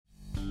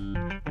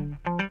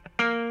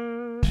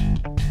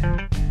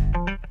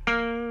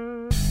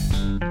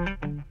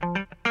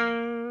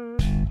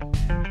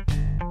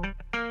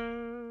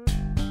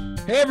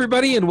Hey,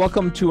 everybody, and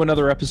welcome to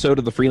another episode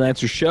of the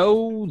Freelancer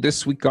Show.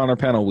 This week on our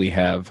panel, we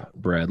have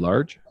Brad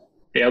Large.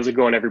 Hey, how's it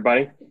going,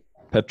 everybody?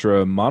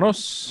 Petra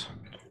Manos.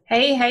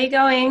 Hey, how you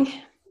going?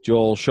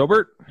 Joel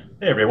Schobert.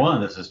 Hey,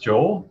 everyone, this is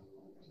Joel.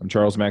 I'm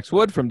Charles Max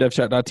Wood from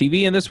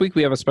DevChat.tv, and this week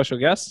we have a special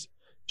guest,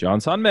 John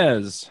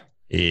Sonmez.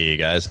 Hey,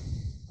 guys.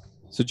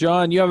 So,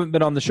 John, you haven't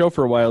been on the show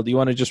for a while. Do you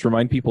want to just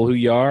remind people who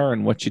you are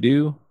and what you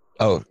do?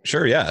 Oh,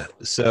 sure, yeah.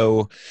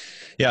 So,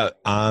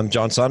 I'm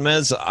John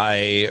Sonmez.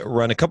 I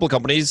run a couple of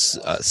companies.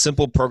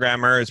 Simple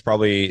Programmer is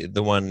probably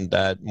the one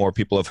that more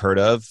people have heard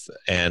of,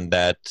 and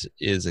that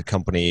is a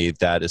company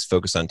that is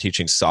focused on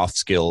teaching soft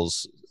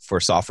skills for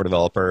software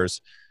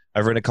developers.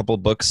 I've written a couple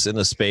of books in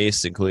the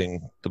space,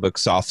 including the book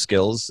Soft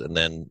Skills and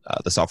then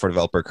the Software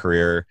Developer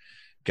Career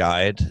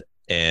Guide.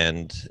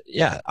 And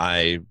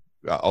I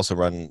also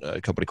run a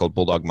company called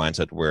Bulldog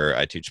Mindset, where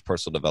I teach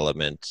personal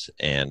development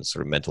and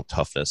sort of mental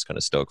toughness, kind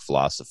of Stoic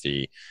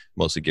philosophy,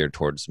 mostly geared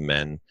towards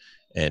men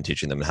and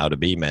teaching them how to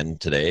be men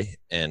today.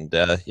 And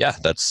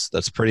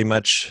that's pretty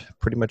much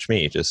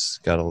me.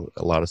 Just got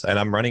a lot of, and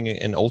I'm running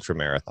an ultra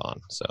marathon.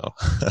 So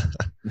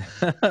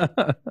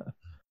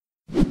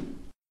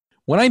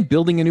when I'm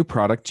building a new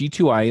product,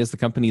 G2I is the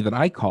company that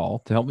I call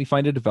to help me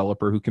find a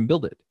developer who can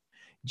build it.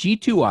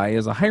 G2I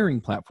is a hiring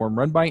platform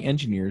run by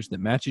engineers that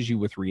matches you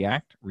with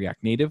React,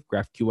 React Native,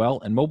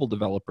 GraphQL, and mobile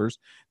developers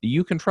that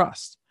you can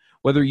trust.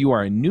 Whether you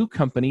are a new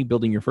company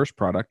building your first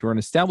product or an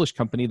established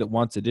company that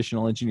wants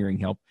additional engineering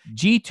help,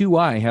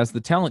 G2I has the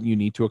talent you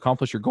need to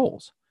accomplish your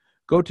goals.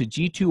 Go to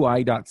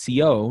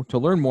g2i.co to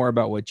learn more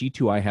about what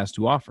G2I has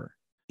to offer.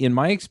 In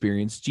my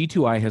experience,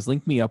 G2I has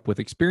linked me up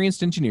with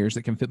experienced engineers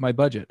that can fit my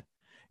budget.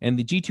 And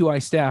the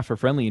G2I staff are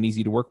friendly and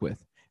easy to work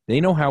with. They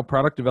know how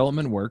product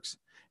development works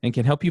and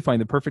can help you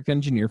find the perfect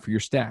engineer for your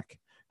stack.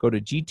 Go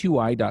to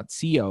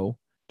g2i.co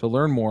to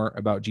learn more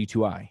about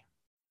G2I.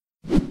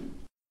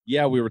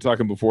 Yeah, we were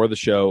talking before the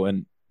show,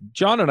 and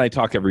John and I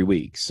talk every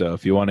week. So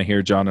if you want to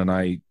hear John and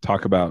I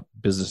talk about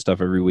business stuff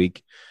every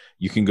week,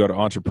 you can go to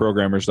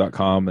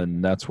entreprogrammers.com,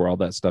 and that's where all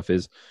that stuff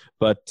is.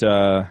 But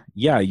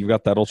you've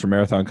got that ultra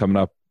marathon coming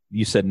up.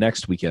 You said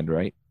next weekend,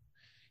 right?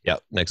 yeah,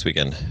 next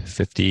weekend,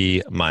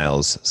 50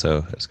 miles.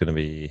 So it's going to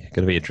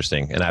be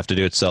interesting. And I have to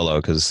do it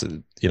solo because,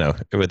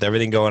 with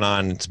everything going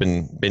on, it's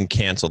been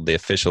canceled. The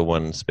official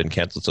one's been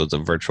canceled. So it's a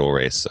virtual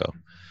race. So.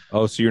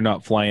 Oh, so you're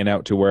not flying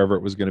out to wherever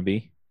it was going to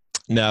be?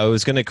 No, it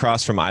was going to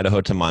cross from Idaho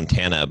to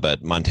Montana,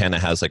 but Montana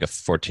has like a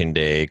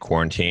 14-day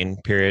quarantine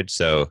period.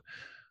 So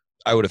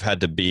I would have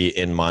had to be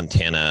in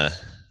Montana.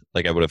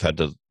 Like I would have had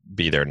to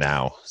be there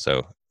now.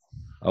 So.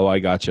 Oh, I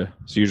gotcha.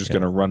 So you're just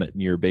going to run it in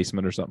your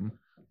basement or something?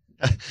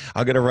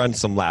 I'm going to run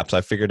some laps.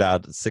 I figured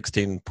out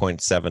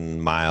 16.7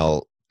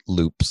 mile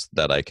loops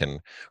that I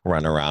can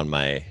run around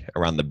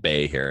the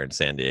bay here in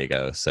San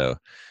Diego. So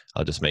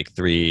I'll just make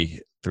three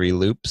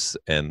loops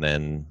and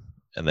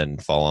then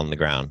fall on the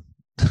ground.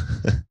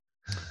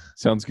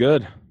 Sounds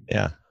good.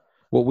 Yeah.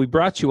 Well, we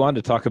brought you on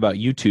to talk about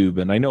YouTube,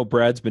 and I know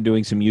Brad's been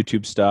doing some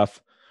YouTube stuff.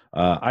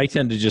 I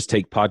tend to just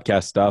take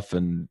podcast stuff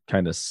and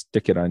kind of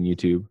stick it on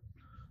YouTube.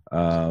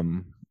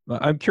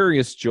 I'm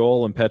curious,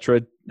 Joel and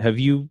Petra, have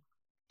you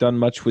done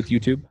much with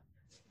YouTube?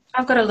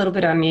 I've got a little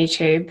bit on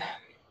YouTube,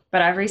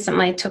 but I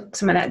recently took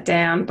some of that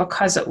down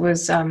because it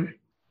was, I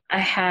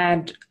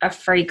had a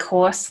free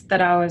course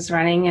that I was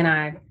running and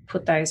I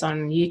put those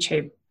on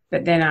YouTube,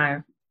 but then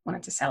I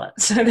wanted to sell it.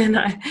 So then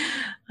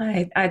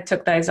I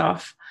took those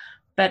off,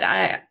 but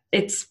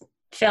it's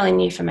fairly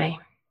new for me.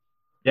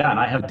 Yeah, and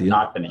I have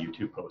not been a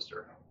YouTube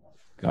poster.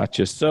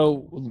 Gotcha.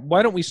 So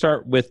why don't we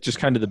start with just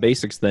kind of the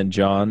basics then,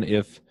 John?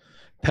 If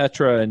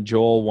Petra and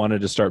Joel wanted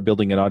to start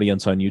building an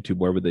audience on YouTube,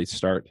 where would they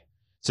start?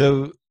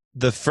 So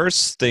the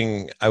first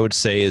thing I would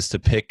say is to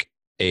pick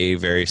a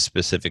very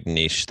specific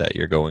niche that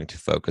you're going to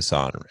focus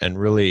on, and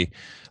really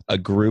a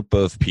group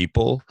of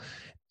people.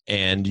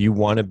 And you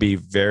want to be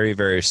very,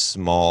 very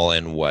small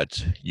in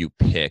what you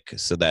pick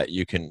so that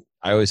you can,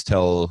 I always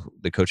tell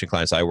the coaching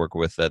clients I work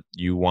with that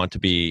you want to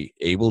be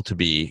able to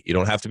be, you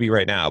don't have to be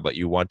right now, but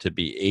you want to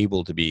be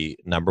able to be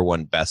number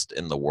one best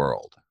in the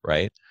world,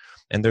 right?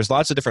 And there's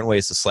lots of different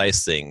ways to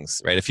slice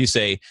things, right? If you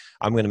say,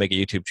 I'm going to make a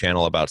YouTube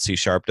channel about C#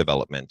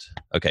 development,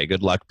 okay,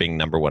 good luck being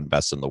number one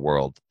best in the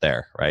world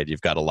there, right?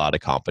 You've got a lot of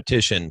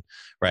competition,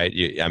 right?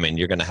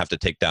 You're going to have to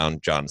take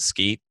down John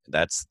Skeet.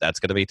 That's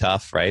going to be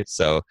tough, right?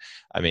 So,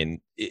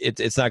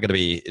 it's not going to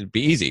be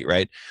easy,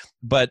 right?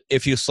 But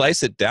if you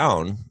slice it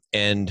down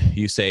and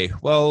you say,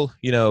 well,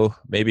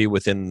 maybe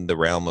within the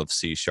realm of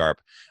C#,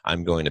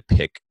 I'm going to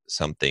pick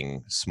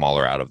something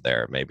smaller out of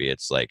there. Maybe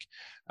it's like,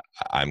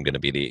 I'm going to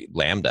be the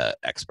Lambda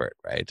expert,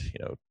 right?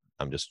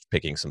 I'm just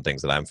picking some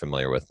things that I'm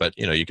familiar with, but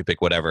you could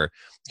pick whatever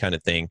kind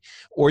of thing,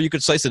 or you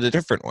could slice it a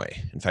different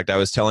way. In fact, I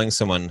was telling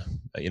someone,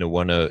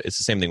 it's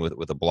the same thing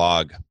with a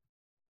blog,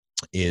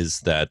 is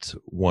that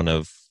one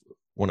of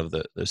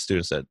the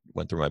students that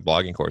went through my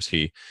blogging course,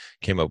 he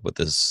came up with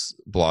this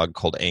blog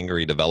called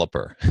Angry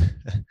Developer,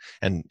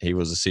 and he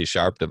was a C#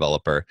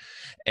 developer,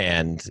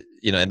 and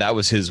and that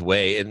was his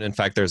way. And in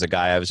fact, there's a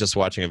guy, I was just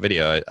watching a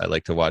video. I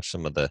like to watch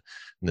some of the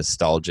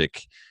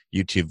nostalgic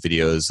YouTube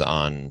videos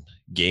on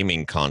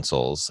gaming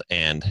consoles,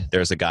 and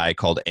there's a guy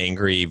called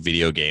Angry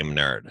Video Game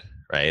Nerd,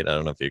 right? I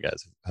don't know if you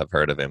guys have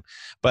heard of him,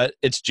 but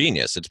it's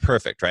genius. It's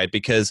perfect, right?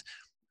 Because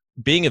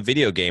being a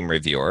video game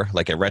reviewer,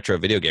 like a retro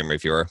video game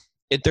reviewer,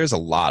 there's a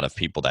lot of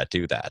people that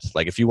do that.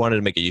 Like if you wanted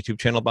to make a YouTube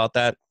channel about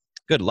that,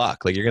 good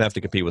luck. Like you're going to have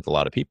to compete with a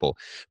lot of people.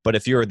 But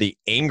if you're the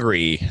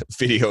angry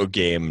video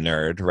game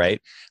nerd, right,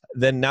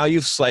 then now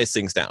you've sliced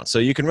things down. So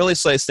you can really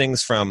slice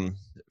things from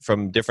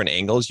different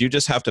angles. You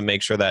just have to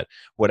make sure that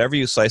whatever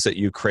you slice it,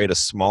 you create a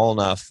small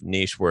enough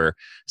niche where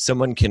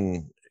someone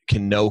can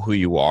know who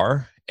you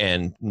are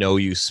and know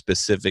you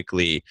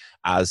specifically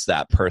as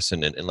that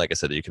person. And like I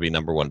said, you could be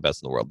number one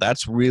best in the world.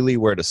 That's really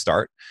where to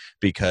start,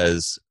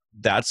 because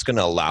that's going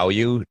to allow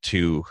you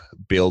to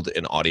build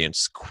an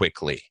audience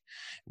quickly.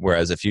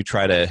 Whereas if you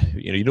try to,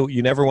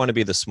 you never want to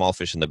be the small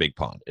fish in the big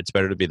pond. It's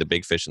better to be the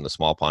big fish in the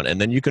small pond.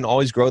 And then you can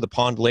always grow the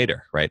pond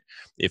later, right?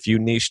 If you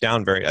niche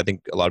down I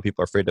think a lot of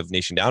people are afraid of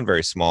niching down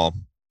very small.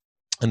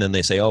 And then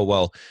they say, oh,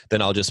 well,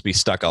 then I'll just be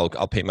stuck. I'll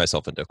paint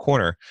myself into a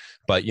corner.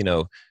 But,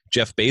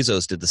 Jeff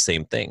Bezos did the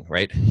same thing,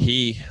 right?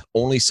 He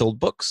only sold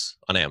books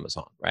on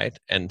Amazon, right?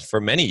 And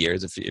for many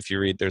years, if you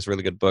read, there's a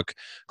really good book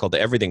called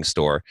The Everything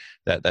Store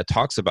that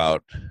talks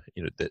about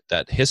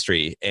that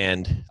history.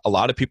 And a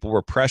lot of people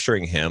were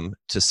pressuring him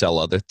to sell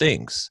other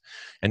things.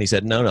 And he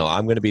said, no,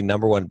 I'm going to be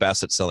number one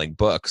best at selling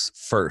books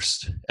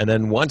first. And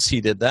then once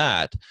he did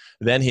that,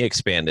 then he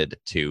expanded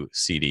to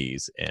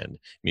CDs and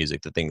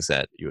music, the things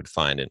that you would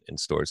find in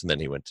stores. And then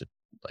he went to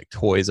like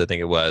toys, I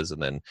think it was,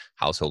 and then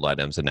household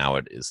items, and now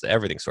it is the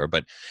Everything Store.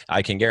 But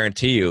I can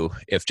guarantee you,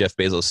 if Jeff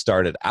Bezos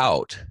started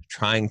out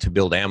trying to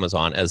build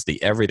Amazon as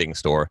the Everything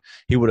Store,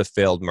 he would have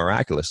failed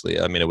miraculously.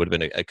 I mean, it would have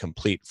been a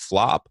complete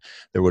flop.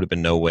 There would have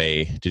been no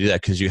way to do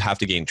that, because you have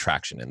to gain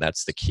traction, and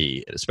that's the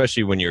key,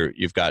 especially when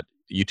you've got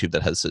YouTube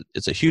that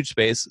it's a huge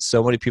space,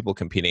 so many people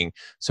competing,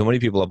 so many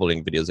people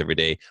uploading videos every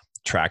day.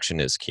 Traction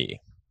is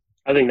key.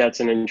 I think that's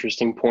an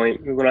interesting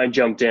point. When I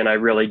jumped in, I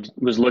really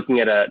was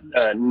looking at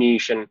a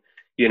niche, and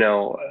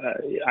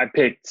I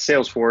picked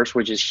Salesforce,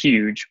 which is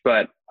huge,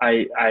 but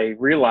I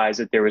realized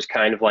that there was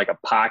kind of like a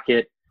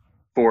pocket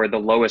for the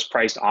lowest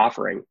priced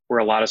offering, where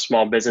a lot of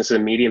small businesses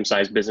and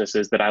medium-sized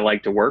businesses that I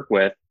like to work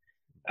with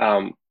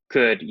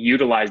could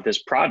utilize this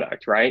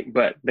product, right?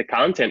 But the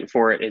content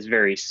for it is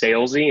very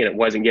salesy, and it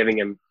wasn't giving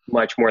him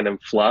much more than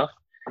fluff.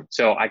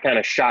 So I kind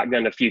of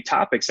shotgunned a few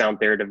topics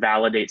out there to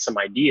validate some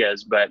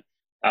ideas, but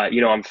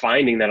I'm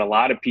finding that a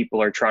lot of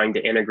people are trying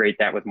to integrate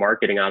that with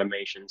marketing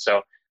automation.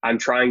 So I'm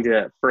trying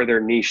to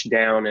further niche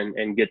down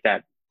and get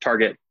that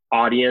target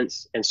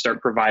audience and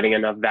start providing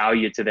enough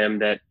value to them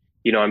that,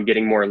 I'm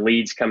getting more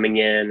leads coming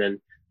in, and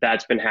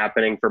that's been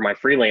happening for my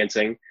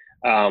freelancing.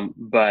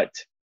 But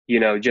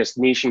just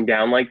niching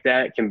down like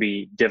that can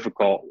be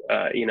difficult,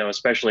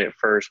 especially at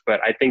first. But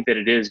I think that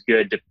it is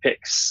good to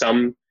pick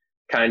some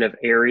kind of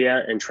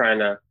area and trying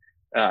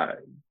to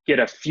get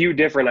a few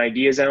different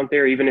ideas out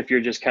there, even if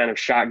you're just kind of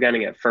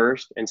shotgunning at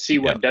first, and see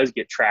what does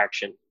get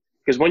traction.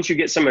 Because once you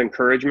get some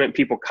encouragement,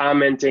 people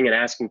commenting and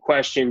asking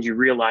questions, you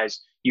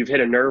realize you've hit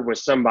a nerve with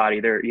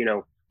somebody there.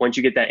 Once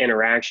you get that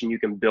interaction, you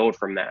can build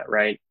from that,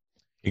 right?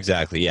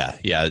 Exactly. Yeah.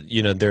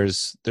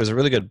 There's a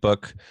really good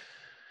book.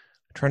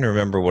 I'm trying to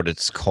remember what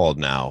it's called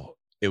now.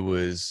 It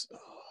was,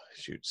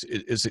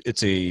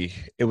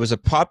 it was a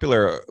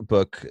popular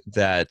book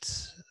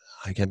that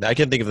I can't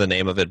think of the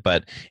name of it,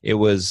 but it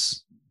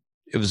was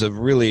a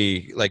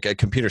really like a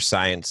computer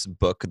science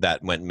book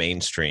that went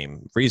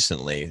mainstream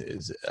recently,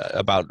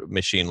 about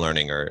machine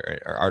learning or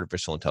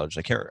artificial intelligence.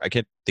 I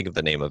can't think of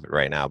the name of it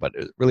right now, but it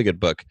was a really good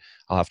book.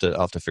 I'll have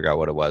to figure out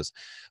what it was.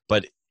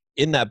 But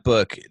in that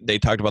book, they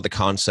talked about the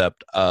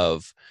concept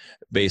of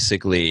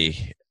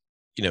basically,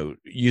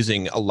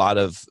 using a lot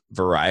of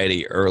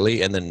variety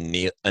early and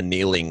then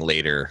annealing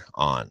later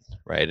on,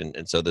 right?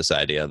 And so this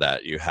idea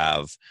that you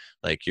have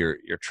like you're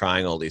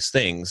trying all these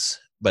things,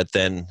 but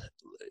then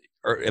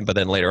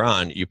later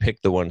on you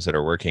pick the ones that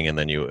are working, and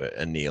then you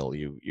anneal,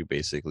 you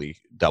basically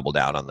double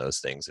down on those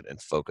things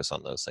and focus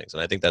on those things.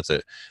 And I think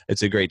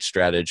it's a great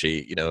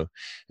strategy,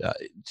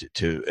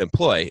 to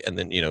employ. And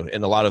then,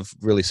 and a lot of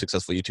really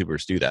successful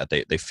YouTubers do that.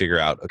 They figure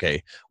out,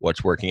 okay,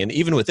 what's working. And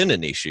even within a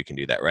niche, you can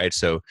do that, right?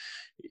 So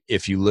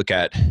if you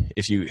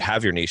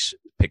have your niche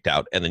picked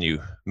out, and then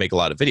you make a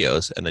lot of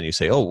videos, and then you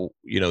say, oh,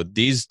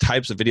 these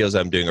types of videos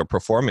I'm doing are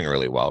performing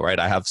really well, right?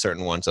 I have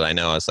certain ones that I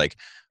know. It's like,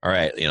 all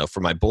right, for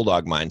my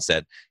bulldog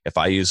mindset, if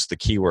I use the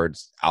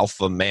keywords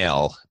alpha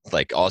male,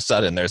 like all of a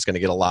sudden there's going to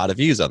get a lot of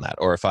views on that.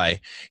 Or if I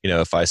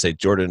say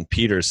Jordan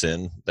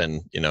Peterson,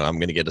 then, I'm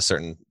going to get a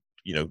certain,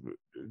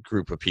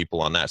 group of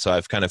people on that. So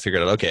I've kind of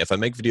figured out, okay, if I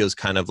make videos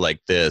kind of like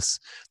this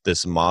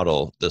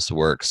model, this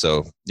works.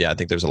 So yeah, I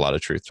think there's a lot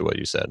of truth to what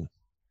you said.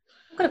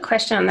 I've got a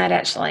question on that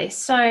actually.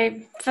 So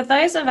for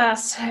those of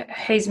us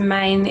whose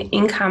main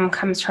income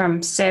comes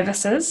from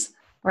services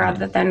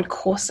rather than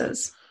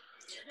courses,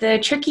 the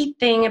tricky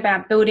thing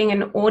about building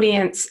an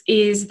audience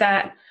is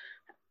that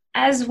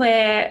as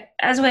we're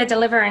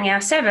delivering our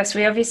service,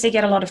 we obviously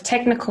get a lot of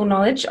technical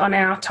knowledge on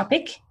our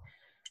topic.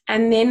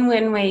 And then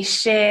when we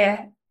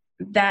share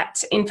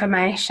that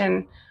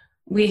information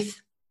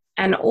with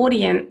an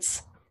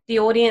audience, the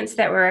audience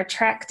that we're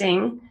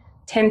attracting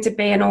tend to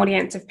be an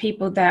audience of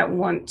people that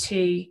want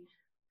to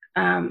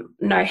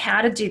know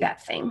how to do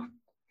that thing.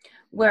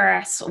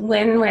 Whereas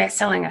when we're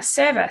selling a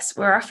service,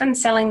 we're often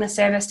selling the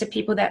service to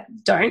people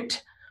that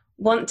don't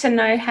want to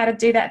know how to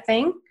do that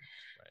thing.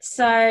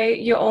 So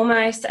you're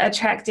almost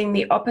attracting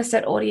the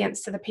opposite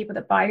audience to the people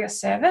that buy your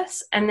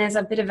service. And there's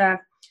a bit of a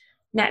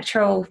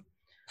natural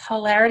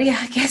polarity,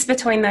 I guess,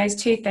 between those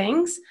two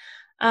things.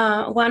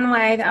 One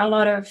way that a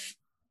lot of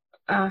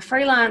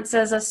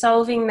freelancers are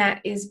solving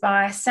that is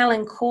by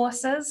selling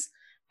courses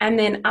and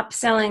then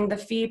upselling the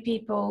few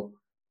people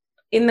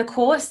in the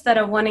course that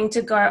are wanting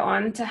to go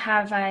on to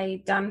have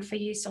a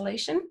done-for-you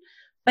solution.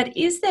 But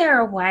is there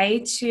a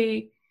way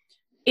to,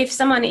 if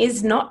someone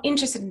is not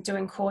interested in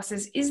doing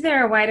courses, is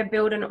there a way to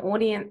build an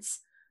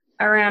audience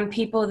around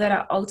people that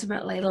are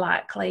ultimately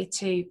likely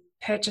to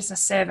purchase a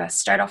service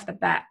straight off the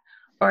bat?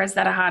 Or is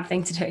that a hard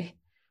thing to do?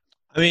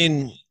 I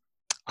mean,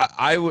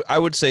 I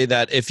would say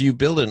that if you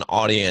build an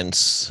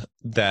audience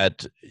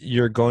that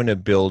you're going to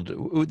build,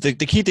 the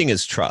key thing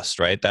is trust,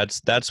 right?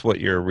 That's what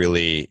you're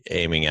really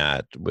aiming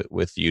at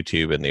with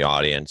YouTube and the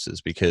audience,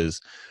 is because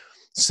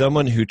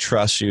someone who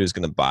trusts you is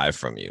going to buy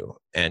from you,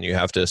 and you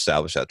have to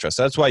establish that trust.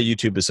 That's why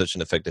YouTube is such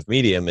an effective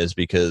medium, is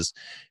because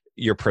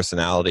your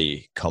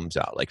personality comes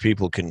out. Like,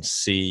 people can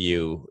see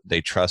you,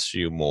 they trust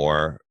you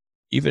more.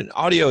 Even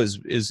audio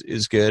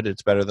is good.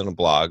 It's better than a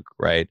blog,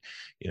 right?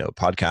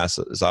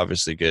 Podcast is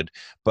obviously good,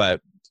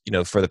 but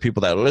for the people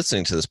that are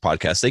listening to this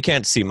podcast, they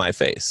can't see my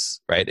face,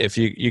 right? If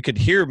you could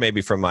hear maybe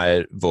from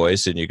my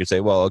voice, and you could say,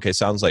 well, okay,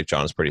 sounds like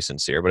John's pretty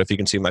sincere. But if you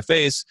can see my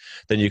face,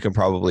 then you can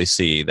probably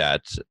see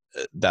that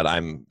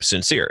I'm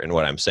sincere in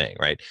what I'm saying,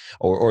 right?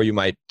 Or you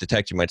might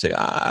detect, you might say,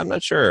 I'm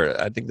not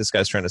sure. I think this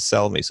guy's trying to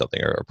sell me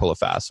something, or pull a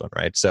fast one,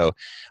 right? So,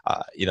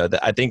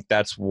 I think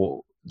that's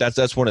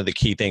one of the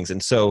key things.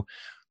 And so,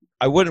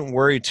 I wouldn't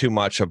worry too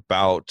much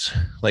about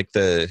like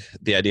the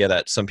idea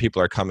that some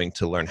people are coming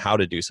to learn how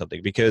to do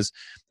something, because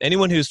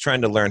anyone who's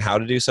trying to learn how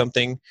to do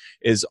something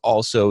is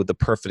also the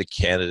perfect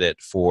candidate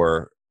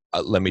for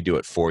let me do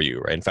it for you,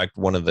 right? In fact,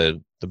 one of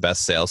the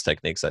best sales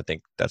techniques I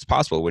think that's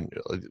possible when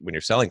you're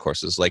selling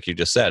courses, like you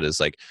just said, is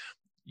like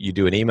you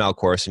do an email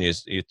course, and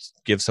you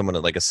give someone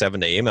like a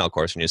 7-day email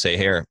course, and you say,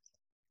 here,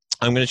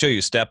 I'm going to show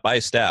you step by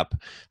step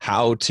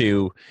how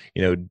to,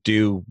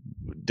 do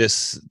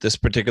this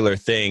particular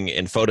thing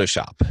in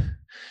Photoshop.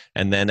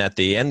 And then at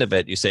the end of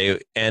it, you say,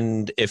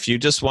 and if you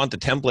just want the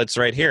templates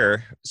right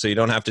here, so you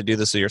don't have to do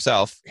this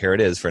yourself, here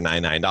it is for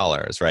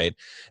 $99, right?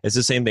 It's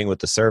the same thing with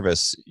the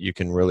service. You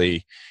can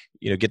really,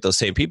 get those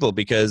same people,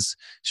 because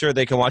sure,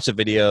 they can watch the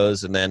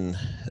videos, and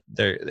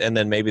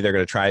then maybe they're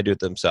going to try to do it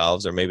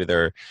themselves, or maybe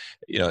they're,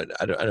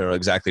 I don't know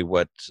exactly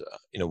what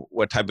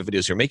type of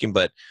videos you're making,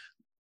 but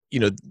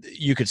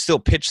you could still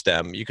pitch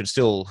them.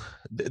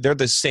 They're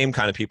the same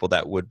kind of people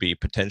that would be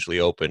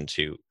potentially open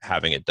to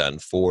having it done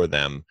for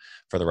them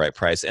for the right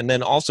price. And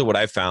then also what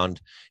I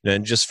found,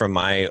 and just from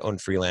my own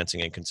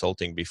freelancing and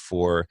consulting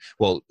before,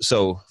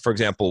 so for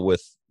example,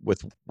 with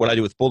what I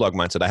do with Bulldog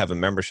Mindset, I have a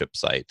membership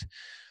site,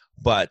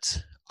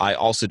 but I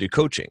also do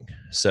coaching.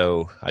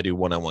 So I do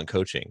one-on-one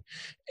coaching,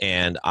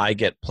 and I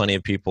get plenty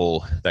of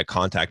people that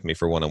contact me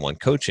for one-on-one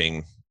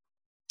coaching,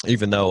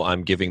 even though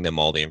I'm giving them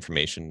all the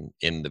information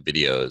in the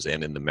videos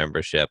and in the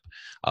membership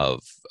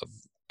of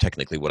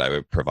technically what I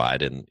would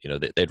provide. And,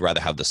 they'd rather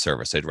have the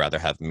service. They'd rather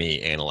have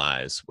me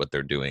analyze what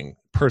they're doing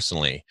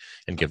personally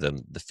and give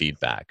them the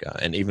feedback.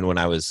 And even when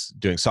I was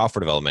doing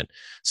software development,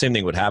 same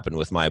thing would happen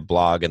with my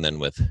blog. And then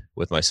with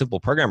my Simple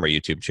Programmer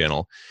YouTube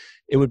channel,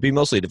 it would be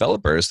mostly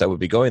developers that would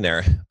be going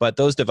there. But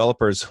those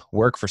developers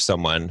work for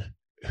someone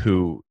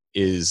who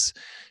is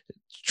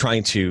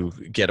trying to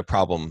get a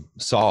problem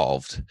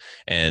solved.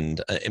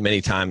 And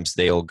many times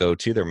they'll go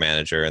to their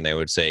manager and they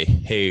would say,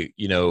 hey,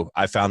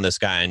 I found this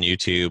guy on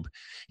YouTube.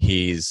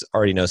 He's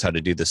already knows how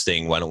to do this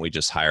thing. Why don't we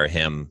just hire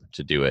him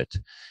to do it?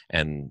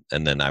 And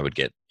then I would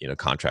get,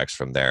 contracts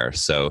from there.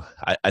 So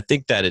I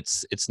think that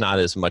it's not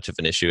as much of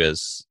an issue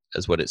as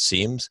what it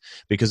seems,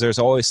 because there's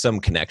always some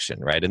connection,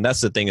 right? And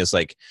that's the thing, is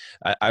like,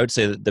 I would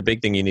say that the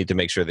big thing you need to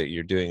make sure that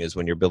you're doing is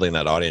when you're building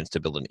that audience, to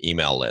build an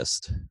email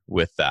list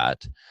with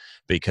that,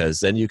 because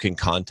then you can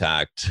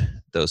contact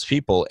those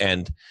people.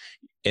 And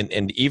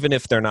even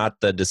if they're not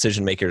the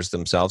decision makers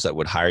themselves that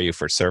would hire you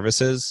for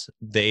services,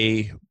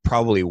 they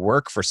probably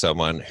work for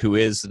someone who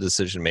is the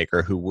decision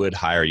maker who would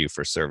hire you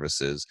for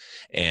services,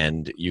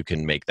 and you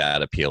can make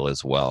that appeal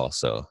as well.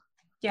 So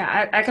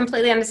yeah, I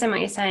completely understand what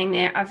you're saying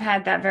there. I've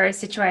had that very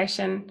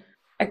situation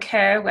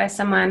occur where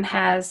someone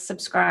has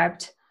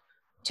subscribed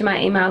to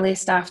my email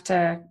list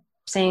after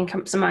seeing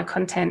some of my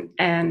content,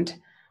 and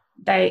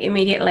they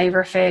immediately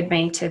referred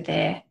me to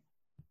their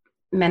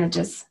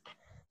managers.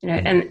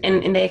 And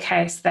in their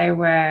case, they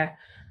were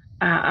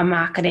a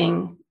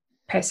marketing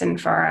person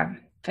for a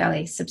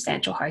fairly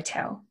substantial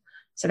hotel.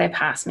 So they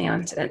passed me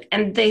on to them.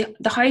 And the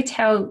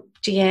hotel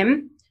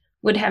GM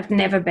would have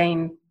never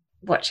been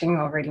watching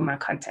or reading my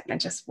content. They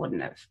just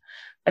wouldn't have.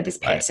 but this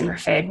person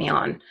referred me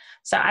on.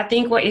 So I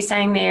think what you're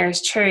saying there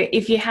is true.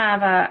 If you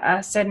have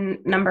a certain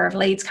number of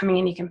leads coming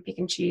in, you can pick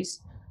and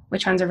choose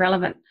which ones are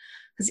relevant.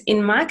 Because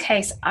in my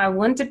case, I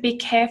want to be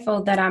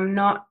careful that I'm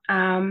not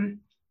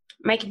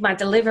making my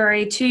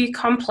delivery too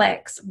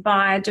complex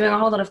by doing a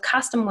whole lot of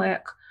custom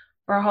work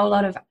for a whole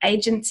lot of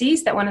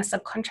agencies that want to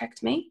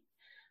subcontract me.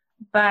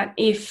 But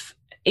if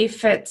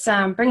it's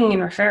bringing in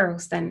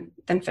referrals,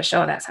 then for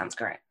sure that sounds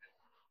great.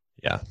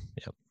 Yeah.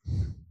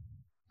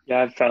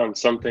 Yeah, I've found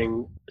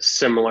something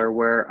similar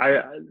where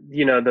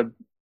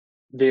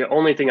the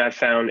only thing I've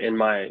found in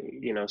my,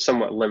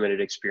 somewhat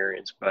limited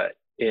experience, but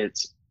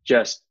it's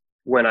just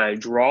when I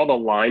draw the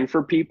line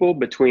for people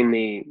between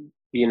the,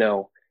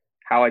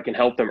 how I can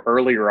help them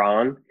earlier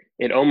on,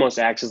 it almost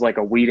acts as like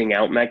a weeding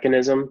out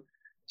mechanism.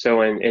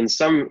 So in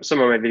some of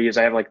my videos,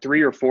 I have like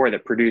 3 or 4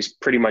 that produce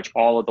pretty much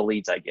all of the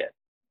leads I get.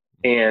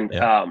 And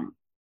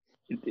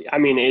I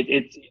mean,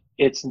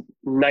 it's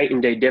night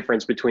and day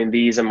difference between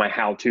these and my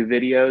how-to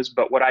videos.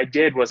 But what I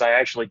did was I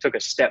actually took a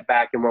step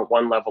back and went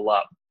one level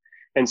up.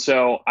 And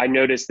so I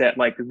noticed that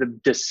like the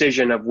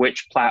decision of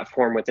which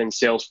platform within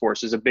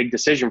Salesforce is a big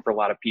decision for a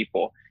lot of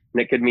people.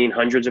 And it could mean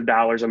hundreds of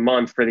dollars a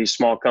month for these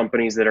small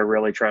companies that are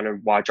really trying to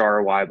watch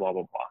ROI, blah,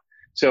 blah, blah.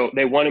 So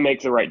they want to make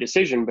the right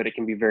decision, but it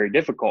can be very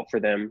difficult for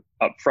them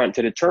up front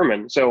to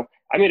determine. So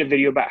I made a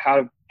video about how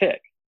to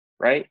pick,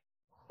 right?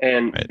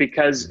 And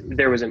because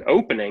there was an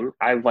opening,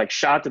 I like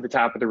shot to the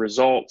top of the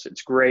results.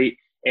 It's great.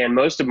 And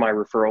most of my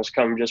referrals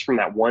come just from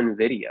that one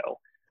video.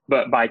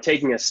 But by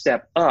taking a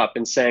step up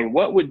and saying,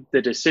 what would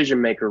the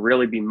decision maker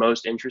really be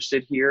most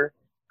interested here?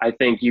 I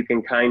think you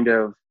can kind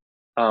of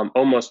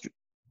almost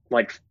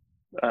like,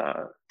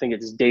 I think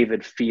it's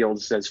David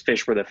Fields says,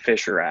 fish where the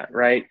fish are at,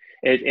 right?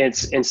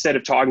 It's instead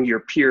of talking to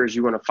your peers,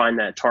 you want to find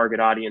that target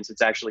audience.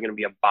 It's actually going to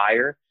be a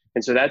buyer.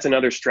 And so that's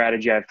another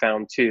strategy I've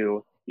found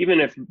too.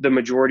 Even if the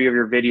majority of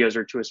your videos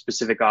are to a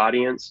specific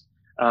audience,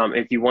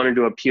 if you wanted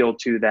to appeal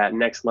to that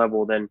next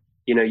level, then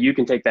you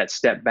can take that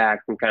step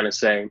back and kind of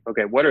say,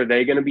 okay, what are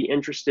they going to be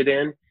interested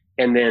in?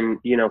 And then,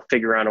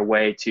 figure out a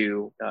way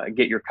to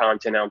get your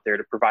content out there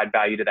to provide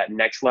value to that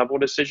next level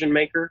decision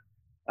maker.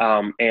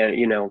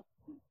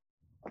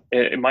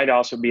 It might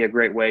also be a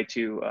great way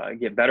to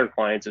get better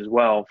clients as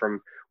well,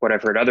 from what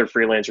I've heard other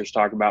freelancers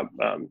talk about,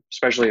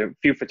 especially a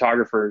few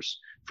photographers,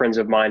 friends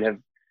of mine have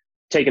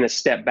taken a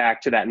step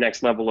back to that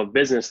next level of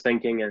business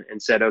thinking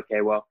and said,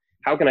 okay, well,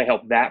 how can I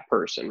help that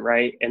person,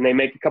 right? And they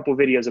make a couple of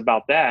videos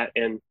about that.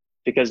 And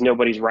because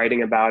nobody's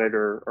writing about it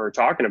or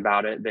talking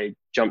about it, they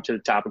jump to the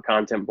top of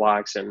content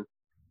blocks and,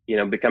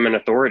 become an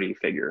authority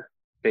figure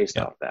based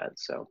off that.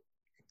 So.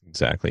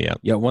 Exactly. Yeah.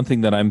 Yeah. One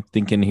thing that I'm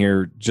thinking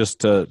here,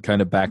 just to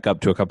kind of back up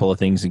to a couple of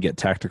things and get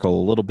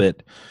tactical a little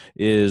bit,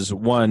 is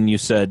one, you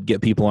said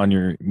get people on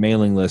your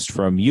mailing list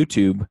from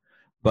YouTube,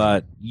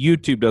 but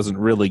YouTube doesn't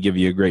really give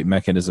you a great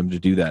mechanism to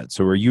do that.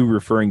 So are you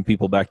referring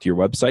people back to your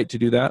website to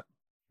do that?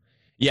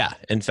 Yeah.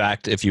 In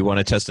fact, if you want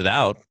to test it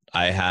out,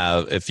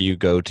 if you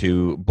go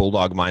to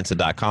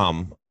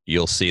bulldogmindset.com,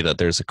 you'll see that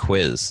there's a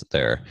quiz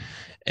there.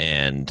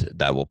 And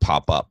that will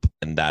pop up,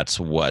 and that's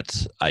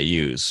what I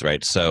use,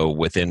 right? So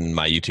within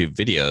my YouTube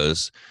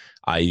videos,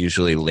 I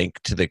usually link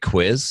to the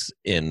quiz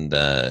in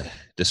the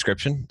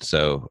description.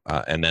 So,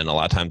 and then a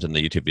lot of times in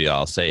the YouTube video,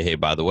 I'll say, hey,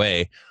 by the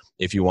way,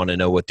 if you want to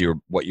know what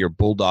your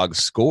bulldog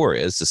score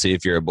is to see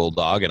if you're a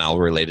bulldog, and I'll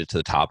relate it to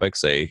the topic.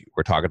 Say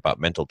we're talking about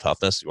mental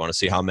toughness. You want to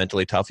see how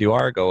mentally tough you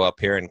are? Go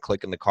up here and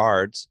click in the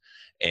cards,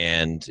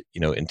 and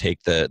and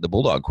take the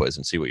bulldog quiz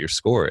and see what your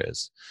score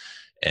is.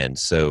 And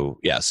so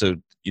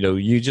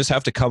you just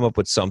have to come up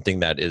with something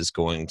that is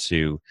going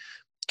to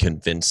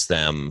convince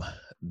them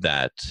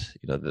that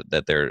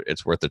that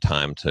it's worth the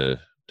time to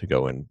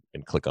go and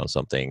click on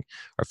something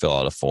or fill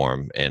out a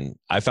form. And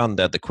I found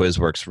that the quiz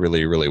works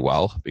really, really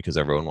well because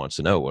everyone wants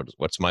to know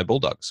what's my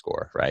bulldog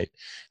score, right?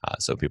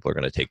 So people are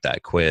going to take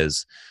that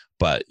quiz.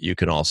 But you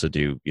can also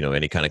do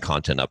any kind of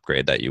content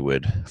upgrade that you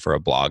would for a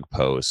blog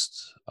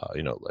post,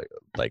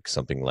 like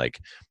something like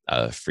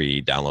a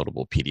free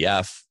downloadable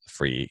PDF,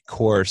 free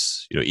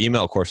course.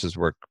 Email courses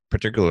work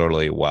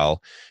particularly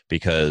well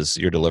because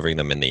you're delivering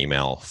them in the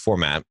email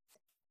format,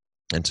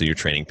 and so you're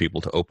training people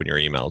to open your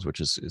emails,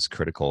 which is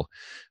critical.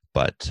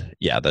 But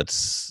yeah,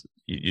 that's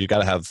you got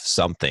to have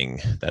something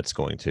that's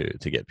going to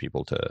get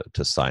people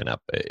to sign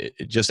up.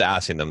 Just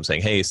asking them,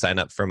 saying, "Hey, sign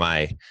up for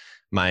my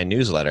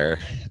newsletter,"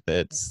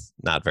 that's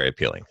not very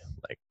appealing.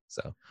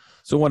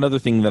 So one other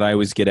thing that I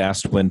always get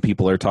asked when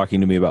people are talking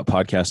to me about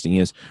podcasting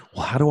is,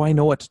 well, how do I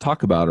know what to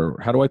talk about, or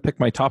how do I pick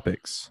my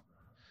topics?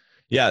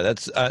 Yeah,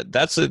 that's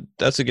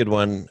a good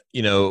one.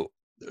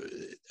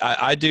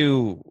 I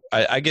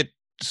get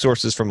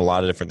sources from a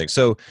lot of different things.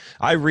 So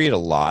I read a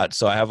lot.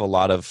 So I have a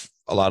lot of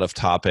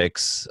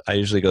topics. I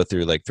usually go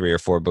through like 3 or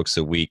 4 books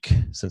a week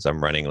since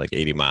I'm running like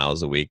 80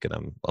 miles a week,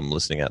 and I'm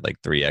listening at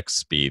like 3x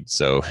speed.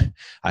 So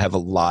I have a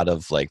lot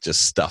of like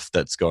just stuff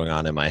that's going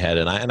on in my head,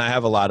 and I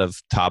have a lot of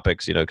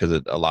topics,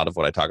 because a lot of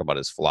what I talk about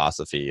is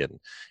philosophy, and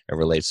it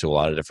relates to a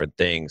lot of different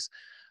things.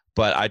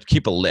 but I'd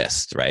keep a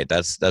list, right?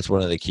 That's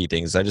one of the key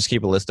things. I just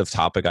keep a list of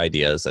topic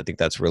ideas. I think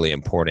that's really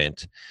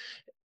important.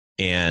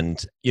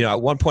 And,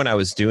 at one point I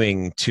was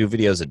doing 2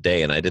 videos a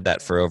day, and I did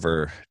that for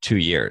over 2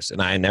 years, and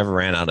I never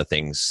ran out of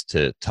things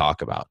to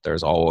talk about.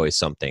 There's always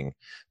something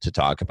to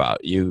talk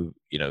about.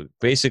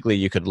 Basically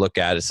you could look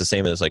at, it's the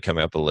same as like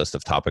coming up with a list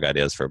of topic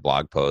ideas for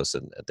blog posts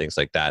and things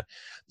like that.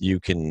 You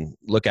can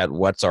look at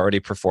what's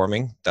already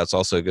performing. That's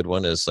also a good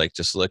one, is like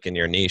just look in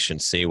your niche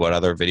and see what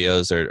other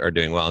videos are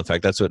doing well. In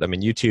fact, that's what,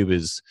 YouTube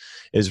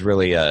is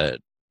really a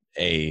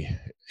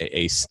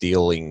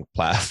stealing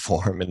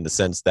platform, in the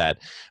sense that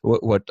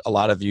what a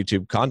lot of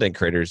YouTube content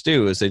creators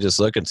do is they just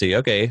look and see,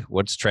 okay,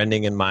 what's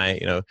trending in my,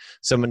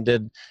 someone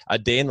did a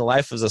day in the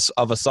life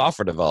of a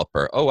software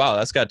developer. Oh, wow,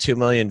 that's got 2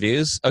 million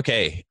views.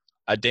 Okay,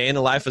 a day in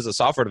the life as a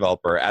software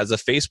developer as a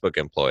Facebook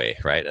employee,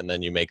 right? And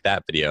then you make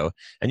that video,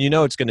 and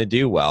it's going to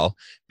do well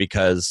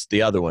because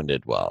the other one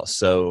did well.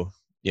 So,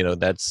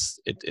 that's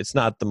it. It's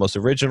not the most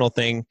original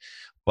thing,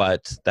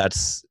 but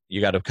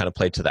you got to kind of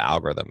play to the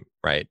algorithm,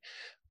 right?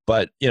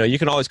 But, you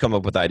can always come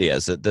up with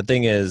ideas. The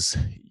thing is,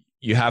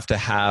 you have to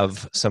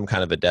have some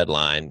kind of a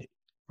deadline,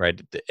 right?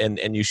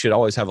 And you should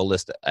always have a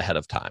list ahead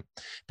of time,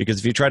 because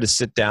if you try to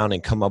sit down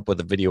and come up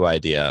with a video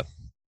idea,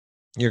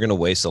 you're going to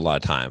waste a lot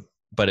of time.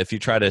 But if you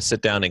try to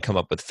sit down and come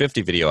up with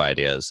 50 video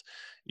ideas,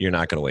 you're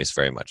not going to waste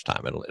very much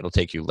time. It'll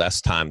take you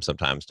less time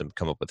sometimes to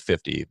come up with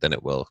 50 than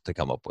it will to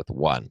come up with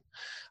one.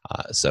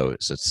 So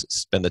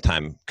spend the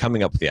time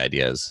coming up with the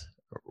ideas,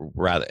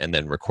 and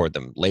then record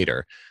them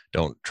later.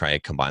 Don't try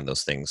and combine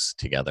those things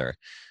together.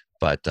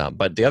 But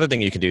the other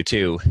thing you can do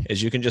too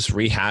is you can just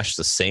rehash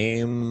the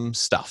same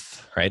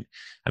stuff, right?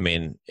 I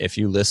mean, if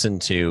you listen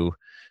to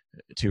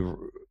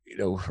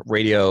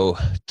radio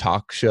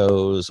talk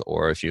shows,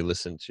 or if you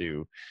listen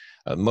to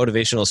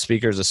motivational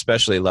speakers,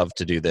 especially love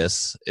to do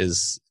this,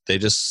 is they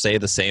just say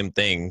the same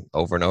thing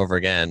over and over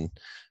again.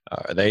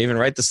 They even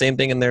write the same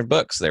thing in their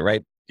books. They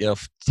write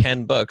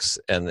 10 books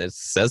and it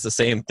says the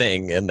same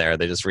thing in there.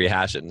 They just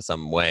rehash it in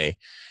some way.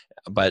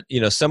 But,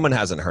 someone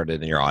hasn't heard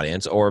it in your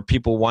audience, or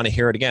people want to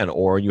hear it again,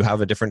 or you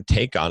have a different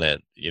take on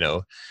it.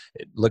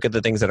 Look at the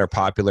things that are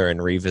popular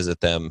and revisit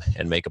them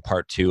and make a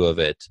part 2 of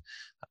it.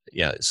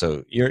 Yeah.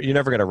 So you're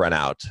never going to run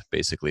out,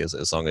 basically,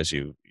 as long as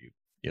you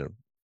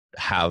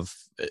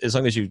as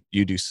long as you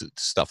do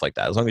stuff like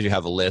that, as long as you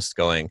have a list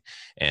going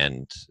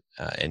and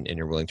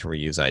you're willing to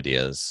reuse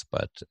ideas.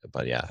 But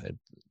yeah,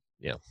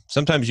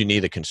 sometimes you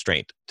need a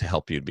constraint to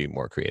help you be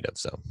more creative.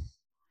 So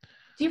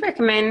do you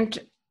recommend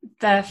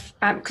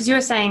because you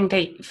were saying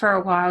that for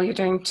a while you're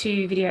doing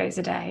 2 videos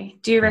a day,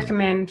 do you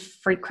recommend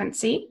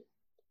frequency?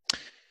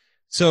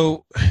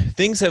 So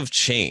things have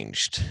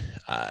changed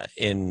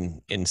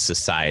in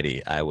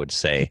society, I would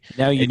say.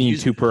 Now you need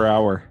 2 per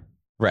hour.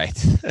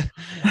 Right.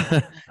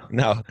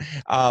 No.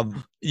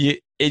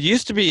 It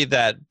used to be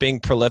that being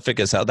prolific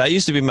as hell, that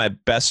used to be my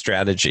best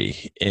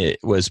strategy. It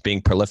was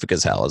being prolific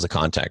as hell as a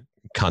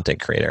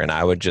content creator. And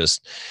I would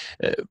just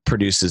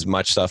produce as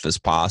much stuff as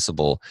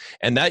possible.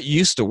 And that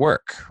used to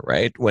work,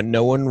 right? When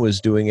no one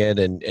was doing it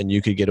and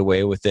you could get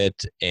away with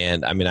it.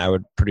 And I mean, I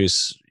would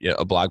produce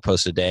a blog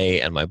post a day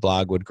and my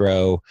blog would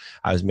grow.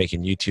 I was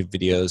making YouTube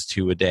videos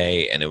 2 a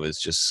day, and it was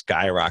just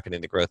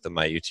skyrocketing the growth of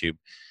my YouTube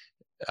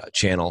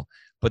channel.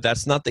 But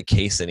that's not the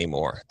case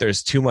anymore.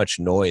 There's too much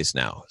noise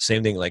now.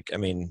 Same thing, like, I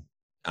mean,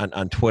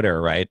 on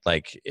Twitter, right?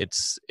 Like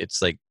it's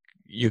like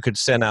you could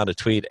send out a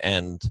tweet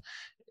and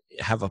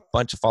have a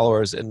bunch of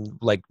followers, and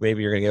like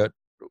maybe you're gonna get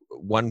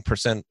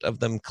 1% of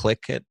them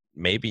click it,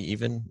 maybe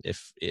even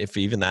if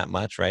even that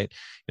much, right?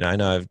 I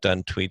know I've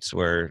done tweets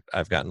where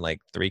I've gotten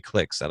like 3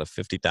 clicks out of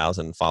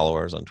 50,000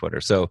 followers on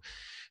Twitter. So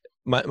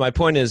my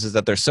point is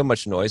that there's so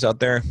much noise out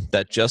there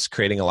that just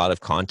creating a lot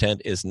of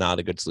content is not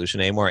a good solution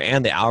anymore.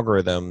 And the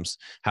algorithms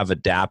have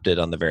adapted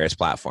on the various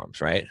platforms,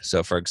 right?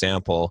 So for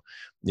example,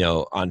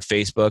 on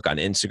Facebook, on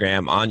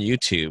Instagram, on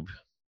YouTube,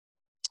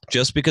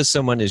 just because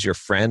someone is your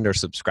friend or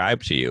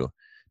subscribed to you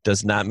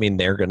does not mean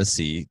they're going to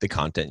see the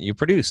content you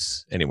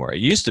produce anymore. It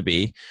used to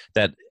be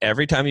that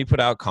every time you put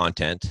out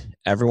content,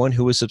 everyone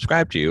who was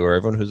subscribed to you or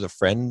everyone who's a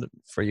friend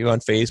for you on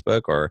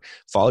Facebook or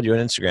followed you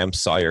on Instagram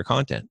saw your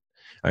content.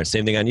 All right,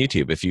 same thing on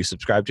YouTube. If you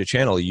subscribe to a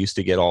channel, you used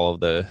to get all of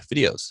the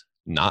videos.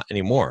 Not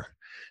anymore.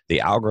 The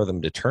algorithm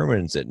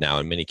determines it now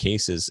in many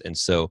cases, and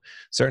so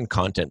certain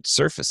content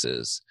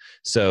surfaces.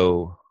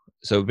 So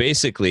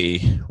basically,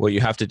 what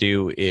you have to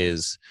do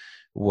is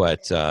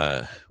what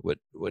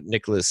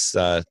Nicholas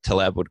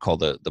Taleb would call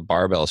the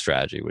barbell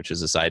strategy, which is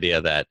this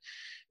idea that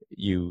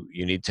you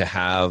need to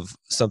have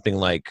something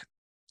like,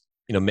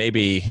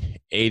 maybe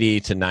 80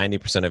 to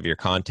 90% of your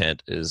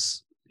content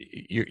is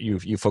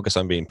you focus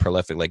on being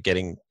prolific, like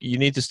you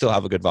need to still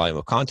have a good volume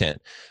of content,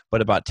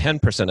 but about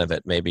 10% of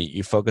it, maybe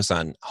you focus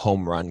on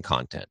home run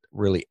content,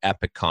 really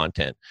epic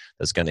content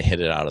that's going to hit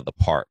it out of the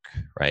park,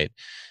 right?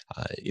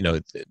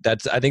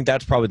 I think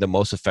that's probably the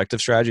most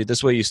effective strategy.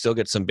 This way you still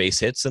get some base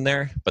hits in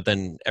there, but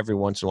then every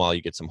once in a while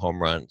you get some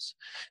home runs.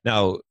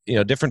 Now,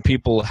 different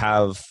people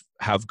have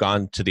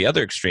gone to the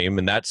other extreme,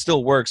 and that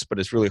still works, but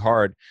it's really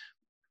hard.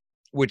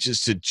 which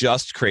is to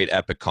just create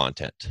epic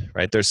content,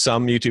 right? There's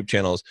some YouTube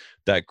channels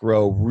that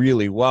grow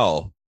really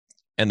well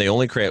and they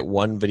only create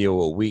one video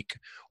a week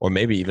or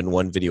maybe even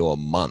one video a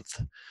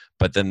month.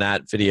 But then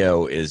that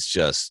video is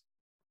just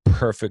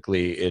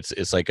perfectly,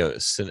 it's like a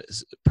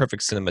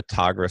perfect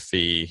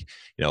cinematography,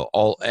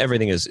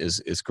 everything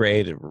is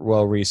great,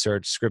 well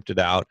researched, scripted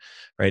out,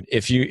 right?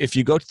 If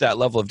you go to that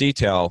level of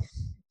detail,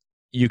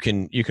 you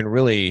can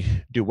really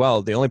do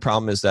well. The only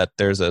problem is that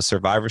there's a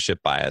survivorship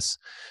bias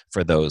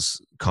for those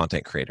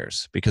content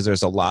creators, because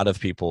there's a lot of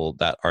people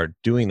that are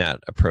doing that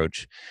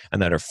approach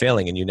and that are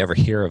failing, and you never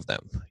hear of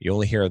them. You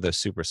only hear of the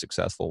super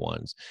successful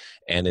ones,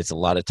 and it's a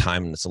lot of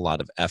time and it's a lot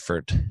of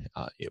effort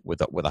with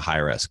a high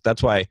risk.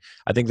 That's why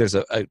I think there's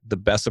the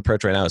best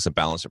approach right now is a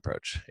balanced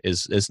approach.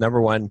 Is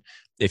number one,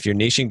 if you're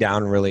niching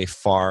down really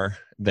far,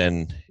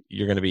 then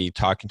you're going to be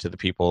talking to the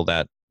people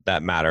that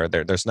matter.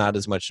 There's not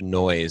as much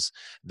noise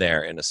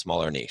there in a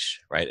smaller niche,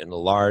 right? In a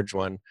large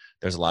one,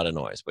 there's a lot of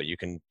noise, but you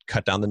can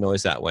cut down the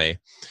noise that way.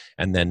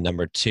 And then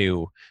number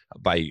two,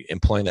 by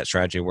employing that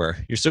strategy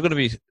where you're still going to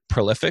be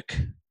prolific.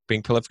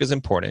 Being prolific is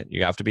important.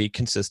 You have to be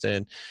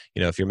consistent.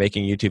 If you're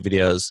making YouTube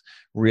videos,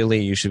 really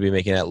you should be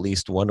making at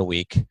least one a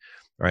week,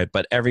 right?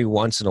 But every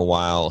once in a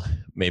while,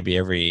 maybe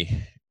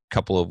every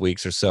couple of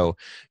weeks or so,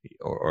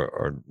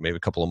 or maybe a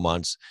couple of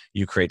months,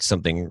 you create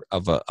something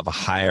of a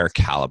higher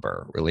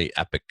caliber, really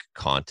epic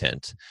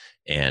content,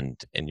 and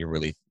you're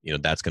really,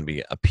 that's going to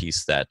be a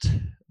piece that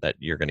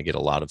you're going to get a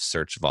lot of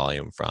search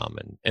volume from,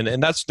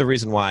 and that's the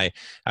reason why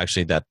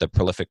actually that the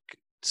prolific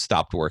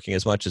stopped working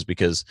as much, is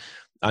because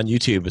on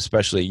YouTube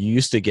especially, you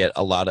used to get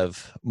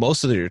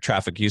most of your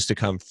traffic used to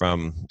come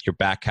from your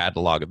back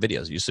catalog of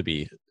videos. It used to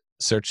be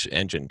search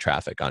engine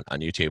traffic on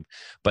YouTube.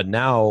 But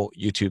now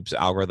YouTube's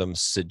algorithm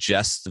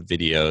suggests the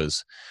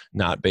videos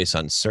not based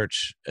on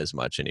search as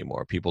much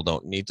anymore. People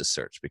don't need to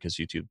search because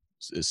YouTube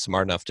is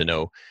smart enough to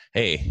know,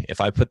 hey,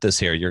 if I put this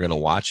here, you're going to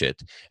watch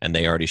it, and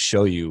they already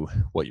show you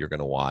what you're going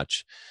to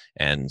watch.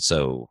 And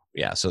so,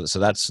 yeah, so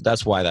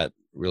that's why that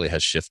really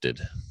has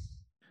shifted.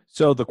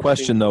 So the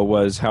question though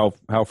was how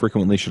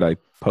frequently should I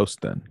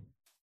post then?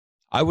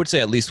 I would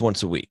say at least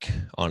once a week,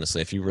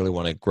 honestly, if you really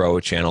want to grow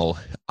a channel.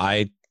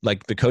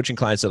 Like the coaching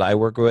clients that I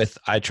work with,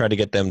 I try to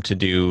get them to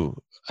do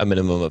a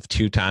minimum of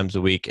 2 times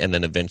a week, and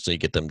then eventually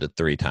get them to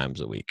 3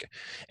 times a week.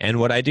 And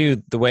what I do,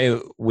 the way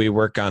we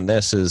work on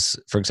this is,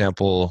 for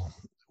example,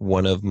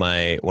 one of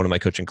my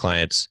coaching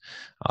clients,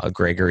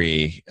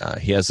 Gregory,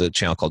 he has a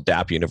channel called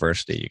DAP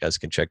University. You guys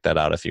can check that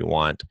out if you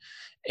want.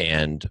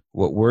 And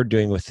what we're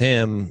doing with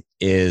him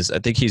is, I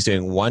think he's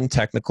doing 1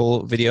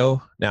 technical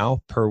video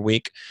now per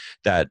week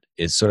that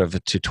is sort of a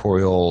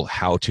tutorial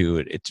how-to.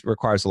 It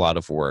requires a lot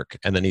of work.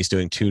 And then he's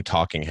doing 2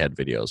 talking head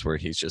videos where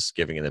he's just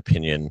giving an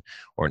opinion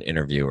or an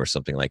interview or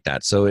something like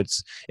that. So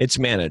it's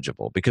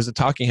manageable, because the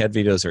talking head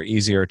videos are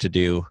easier to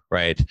do,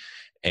 right?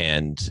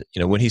 And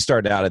when he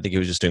started out, I think he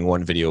was just doing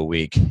 1 video a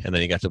week, and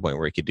then he got to the point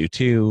where he could do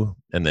 2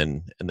 and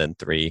then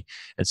 3.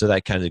 And so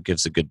that kind of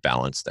gives a good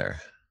balance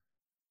there.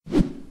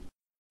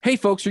 Hey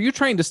folks, are you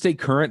trying to stay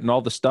current in all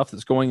the stuff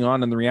that's going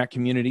on in the React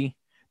community?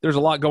 There's a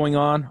lot going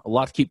on, a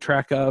lot to keep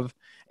track of,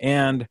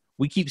 and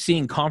we keep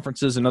seeing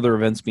conferences and other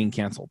events being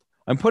canceled.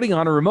 I'm putting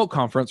on a remote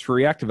conference for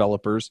React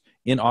developers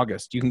in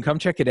August. You can come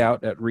check it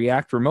out at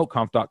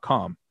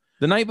reactremoteconf.com.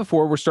 The night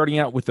before, we're starting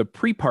out with a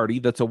pre-party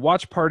that's a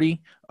watch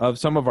party of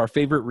some of our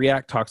favorite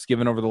React talks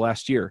given over the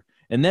last year.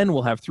 And then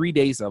we'll have 3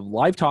 days of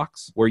live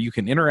talks where you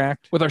can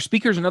interact with our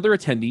speakers and other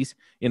attendees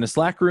in a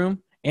Slack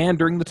room and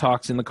during the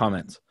talks in the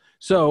comments.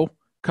 So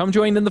come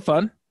join in the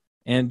fun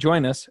and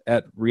join us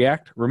at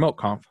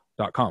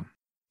reactremoteconf.com.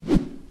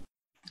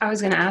 I was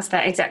going to ask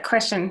that exact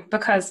question,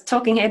 because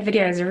talking head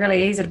videos are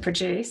really easy to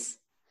produce.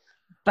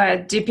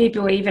 But do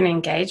people even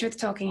engage with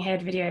talking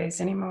head videos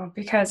anymore?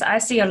 Because I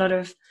see a lot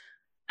of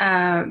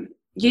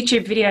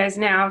YouTube videos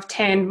now have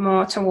turned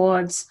more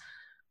towards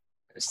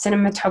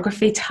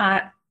cinematography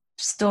type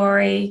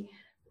story,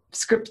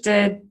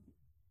 scripted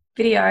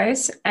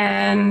videos,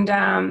 and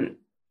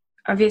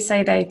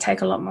obviously they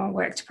take a lot more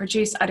work to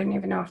produce. I don't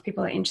even know if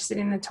people are interested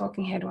in the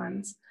talking head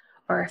ones,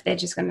 or if they're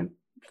just going to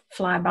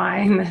fly by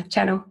in the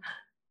channel.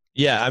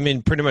 Yeah, I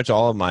mean, pretty much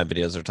all of my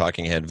videos are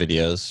talking head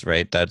videos,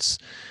 right? That's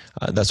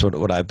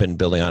what I've been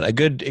building on. A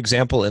good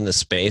example in the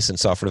space in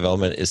software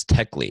development is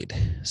Tech Lead.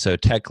 So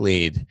Tech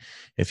Lead,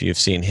 if you've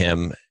seen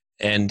him,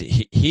 and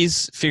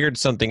he's figured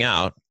something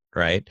out,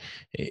 right?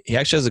 He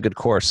actually has a good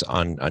course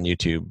on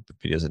YouTube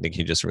videos. I think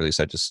he just released.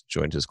 I just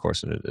joined his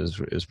course, and it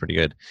is pretty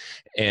good.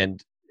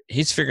 And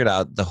he's figured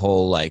out the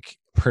whole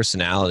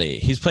personality.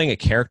 He's playing a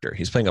character.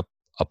 He's playing a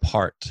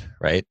part,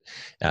 right?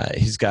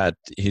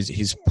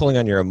 He's pulling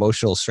on your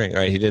emotional string,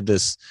 right? He did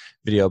this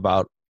video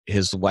about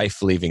his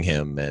wife leaving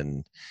him,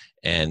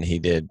 and he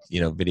did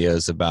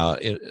videos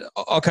about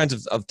all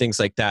kinds of things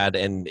like that.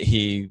 And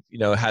he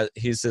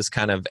he's this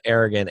kind of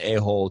arrogant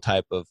a-hole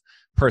type of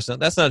person.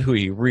 That's not who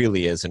he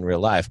really is in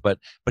real life, but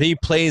he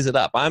plays it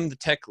up. I'm the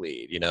tech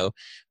lead,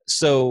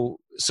 So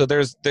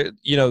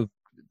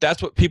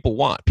that's what people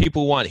want.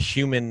 People want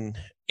human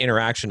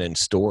interaction and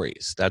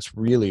stories. That's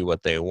really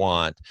what they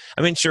want.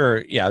 I mean,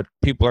 sure, yeah,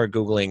 people are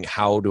Googling,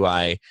 how do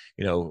I,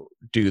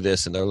 do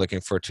this? And they're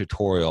looking for a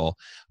tutorial.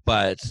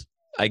 But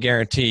I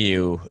guarantee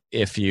you,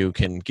 if you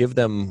can give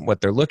them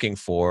what they're looking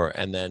for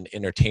and then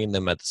entertain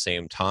them at the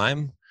same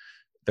time,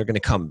 they're going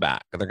to come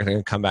back. They're going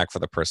to come back for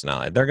the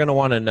personality. They're going to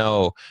want to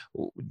know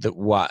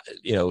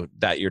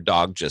that your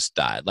dog just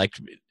died. Like,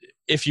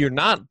 if you're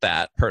not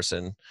that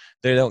person,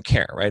 they don't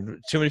care, right?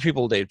 Too many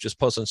people, they just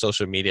post on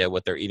social media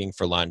what they're eating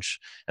for lunch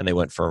and they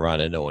went for a run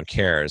and no one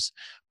cares.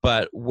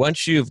 But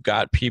once you've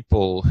got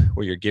people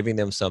where you're giving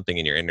them something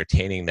and you're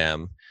entertaining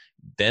them,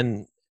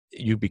 then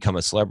you become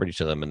a celebrity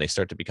to them and they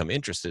start to become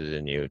interested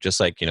in you. Just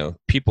like,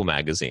 People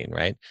magazine,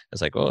 right?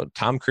 It's like, oh,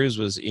 Tom Cruise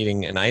was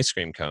eating an ice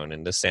cream cone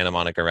in the Santa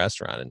Monica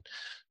restaurant. And,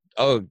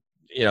 oh,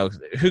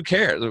 who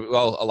cares?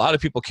 Well, a lot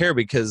of people care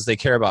because they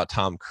care about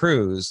Tom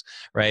Cruise,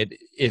 right?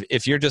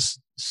 If you're just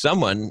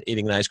someone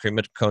eating an ice cream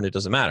cone, it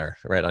doesn't matter,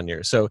 right?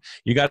 So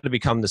you got to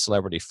become the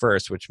celebrity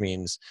first, which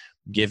means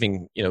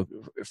giving,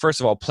 first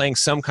of all, playing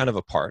some kind of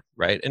a part,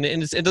 right? And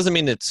it doesn't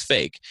mean it's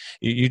fake.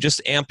 You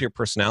just amp your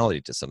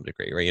personality to some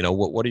degree, right?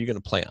 What are you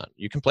going to play on?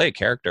 You can play a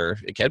character.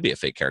 It can be a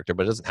fake character,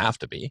 but it doesn't have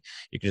to be.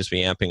 You can just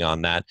be amping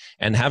on that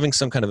and having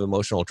some kind of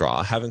emotional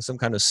draw, having some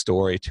kind of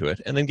story to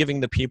it, and then giving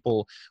the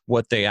people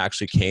what they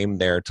actually came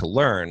there to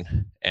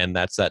learn. And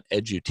that's that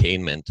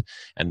edutainment.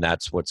 And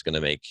that's what's going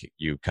to make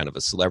you kind of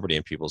a celebrity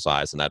in people's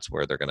eyes. And that's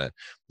where you're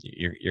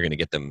going to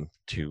get them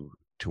to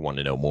want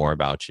to know more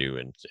about you,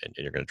 and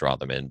you're going to draw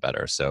them in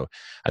better. So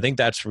I think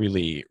that's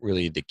really,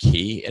 really the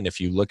key. And if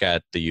you look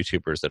at the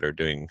YouTubers that are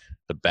doing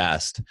the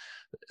best,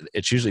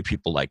 it's usually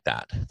people like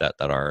that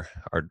are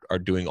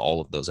doing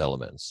all of those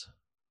elements.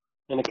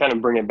 And to kind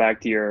of bring it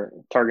back to your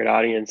target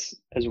audience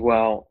as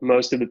well,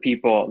 most of the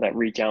people that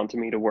reach out to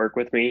me to work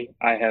with me,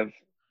 I have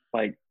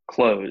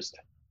closed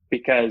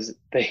because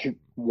they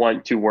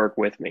want to work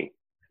with me.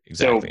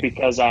 Exactly. So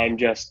because I'm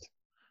just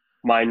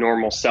my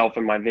normal self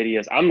in my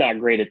videos, I'm not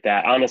great at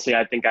that. Honestly,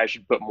 I think I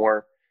should put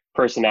more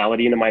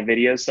personality into my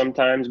videos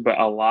sometimes, but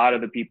a lot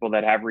of the people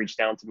that have reached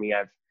out to me,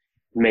 I've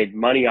made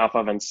money off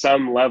of on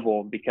some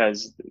level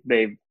because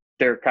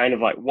they're kind of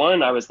like,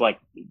 one, I was like,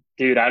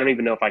 dude, I don't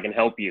even know if I can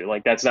help you.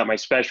 Like, that's not my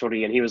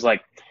specialty. And he was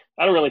like,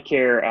 I don't really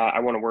care. I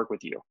want to work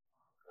with you.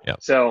 Yeah.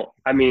 So,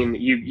 I mean,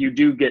 you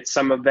do get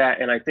some of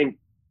that. And I think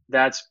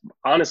that's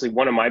honestly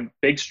one of my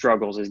big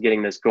struggles is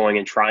getting this going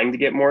and trying to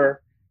get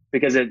more,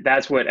 because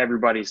that's what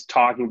everybody's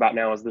talking about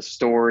now is the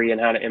story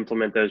and how to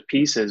implement those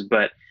pieces.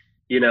 But,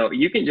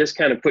 you can just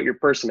kind of put your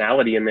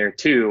personality in there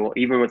too,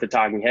 even with the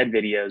talking head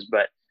videos.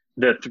 But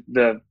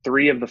the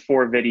 3 of the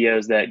 4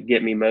 videos that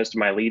get me most of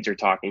my leads are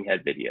talking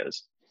head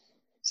videos.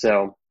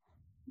 So,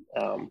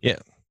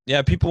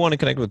 yeah, people want to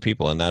connect with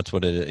people, and that's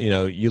what it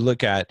is. You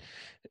look at,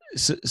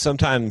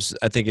 sometimes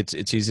I think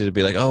it's easy to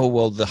be like, oh,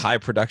 well, the high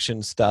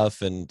production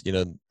stuff, and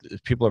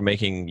people are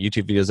making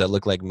YouTube videos that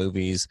look like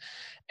movies,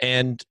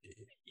 and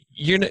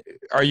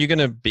are you going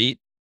to beat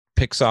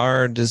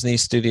Pixar, Disney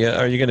Studio?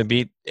 Are you going to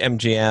beat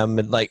MGM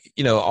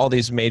and all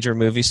these major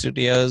movie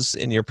studios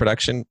in your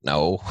production?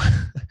 No.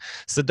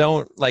 So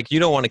you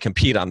don't want to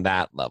compete on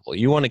that level.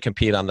 You want to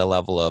compete on the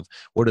level of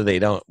what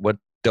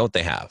don't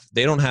they have?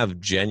 They don't have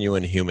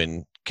genuine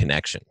human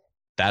connection.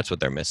 That's what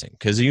they're missing,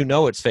 because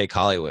it's fake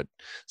Hollywood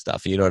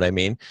stuff. You know what I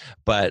mean?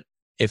 But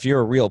if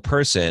you're a real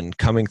person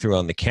coming through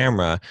on the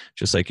camera,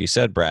 just like you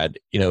said, Brad,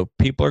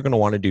 people are going to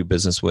want to do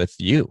business with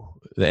you,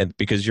 and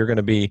because you're going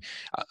to be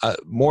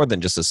more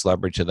than just a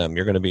celebrity to them.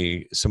 You're going to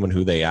be someone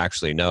who they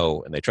actually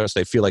know and they trust.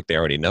 They feel like they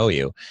already know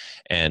you,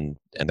 and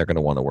they're going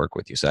to want to work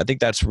with you. So I think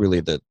that's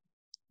really the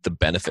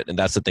benefit, and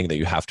that's the thing that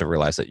you have to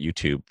realize that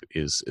YouTube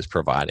is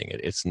providing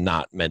it. It's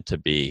not meant to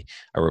be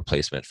a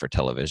replacement for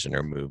television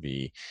or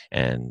movie,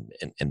 and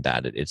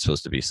that it's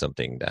supposed to be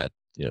something that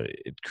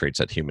it creates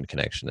that human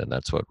connection, and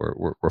that's what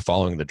we're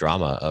following the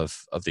drama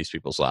of these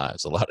people's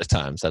lives. A lot of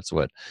times, that's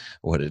what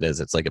it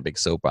is. It's like a big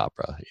soap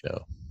opera,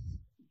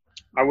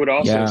 I would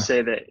also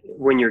say that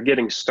when you're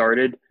getting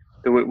started,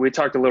 we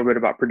talked a little bit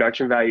about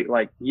production value.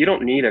 Like, you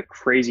don't need a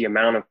crazy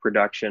amount of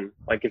production.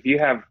 Like, if you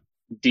have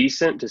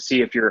decent to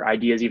see if your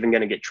idea is even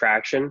going to get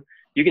traction,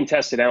 you can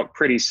test it out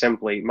pretty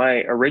simply.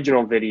 My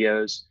original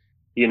videos,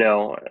 they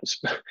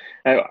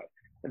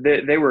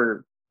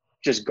were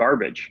just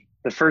garbage.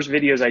 The first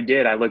videos I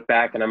did, I look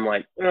back and I'm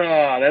like,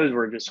 oh, those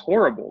were just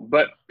horrible.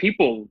 But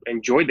people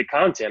enjoyed the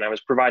content. I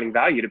was providing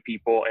value to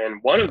people.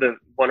 And one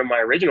of my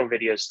original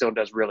videos still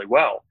does really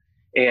well.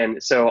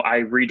 And so I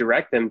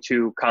redirect them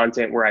to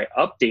content where I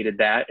updated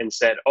that and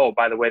said, oh,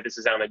 by the way, this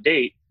is out of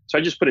date. So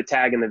I just put a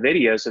tag in the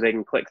video so they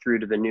can click through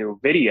to the new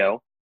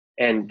video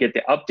and get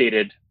the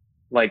updated,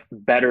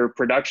 better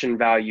production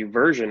value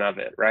version of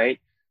it,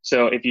 right?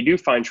 So if you do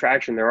find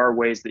traction, there are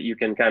ways that you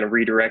can kind of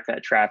redirect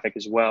that traffic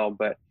as well.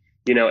 But,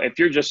 if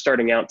you're just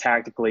starting out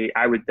tactically,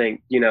 I would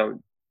think,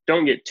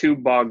 don't get too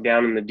bogged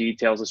down in the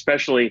details,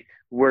 especially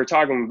we're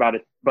talking about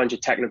a bunch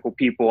of technical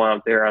people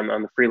out there on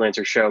the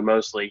freelancer show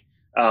mostly.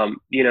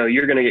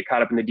 You're going to get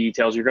caught up in the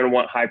details. You're going to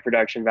want high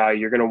production value.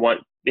 You're going to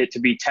want it to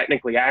be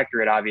technically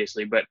accurate,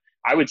 obviously, but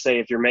I would say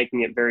if you're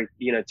making it very,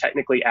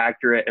 technically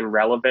accurate and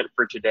relevant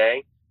for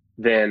today,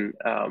 then,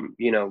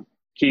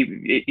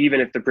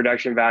 even if the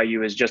production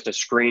value is just a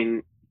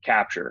screen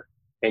capture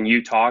and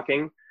you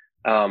talking,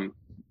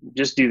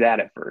 just do that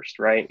at first,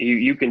 right?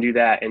 You can do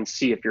that and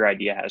see if your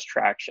idea has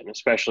traction,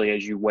 especially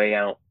as you weigh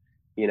out,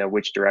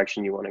 which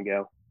direction you want to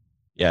go.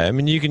 Yeah, I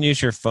mean, you can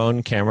use your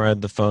phone camera.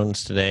 The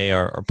phones today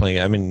are playing.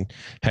 I mean,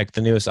 heck,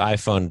 the newest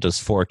iPhone does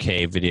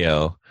 4K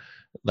video.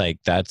 Like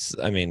I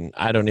mean,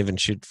 I don't even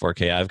shoot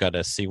 4K. I've got a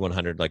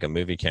C100, like a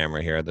movie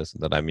camera here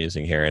that I'm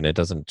using here, and it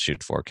doesn't shoot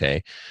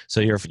 4K.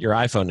 So your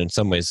iPhone, in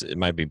some ways, it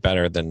might be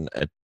better than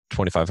a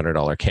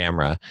 $2,500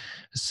 camera.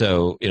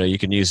 So, you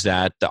can use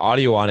that. The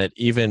audio on it,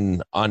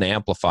 even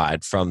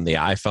unamplified from the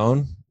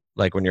iPhone,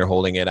 like when you're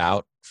holding it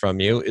out from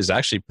you, is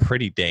actually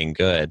pretty dang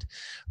good.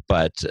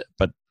 But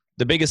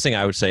the biggest thing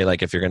I would say,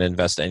 like if you're going to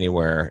invest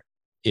anywhere,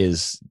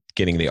 is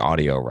getting the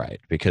audio right,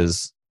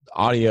 because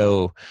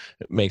audio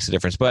makes a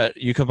difference. But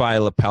you could buy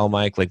a lapel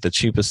mic. Like the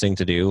cheapest thing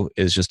to do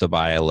is just to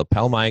buy a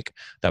lapel mic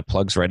that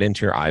plugs right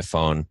into your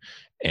iPhone,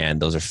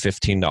 and those are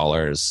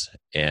 $15,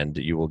 and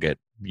you will get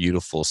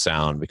beautiful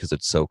sound because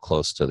it's so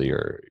close to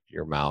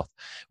your mouth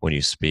when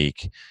you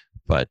speak.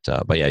 But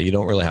yeah, you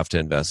don't really have to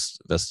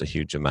invest a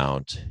huge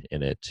amount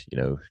in it.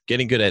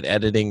 Getting good at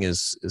editing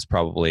is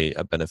probably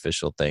a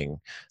beneficial thing.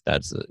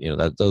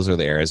 Those are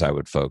the areas I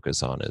would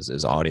focus on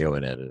is audio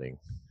and editing.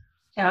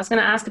 Yeah, I was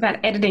going to ask about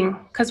editing,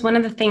 because one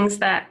of the things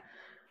that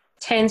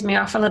turns me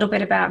off a little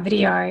bit about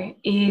video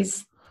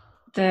is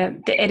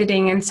the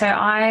editing. And so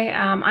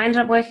I ended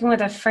up working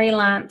with a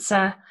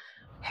freelancer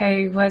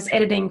who was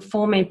editing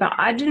for me, but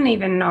I didn't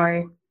even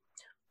know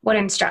what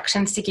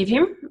instructions to give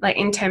him, like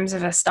in terms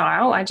of a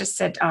style. I just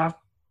said,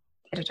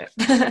 edit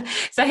it.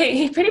 So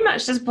he pretty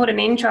much just put an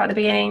intro at the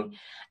beginning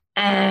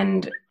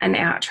and an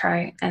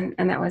outro, and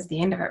that was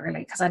the end of it, really,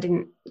 because I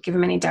didn't give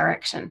him any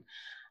direction.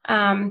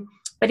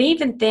 But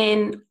even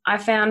then, I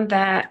found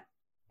that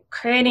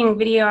creating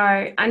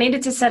video, I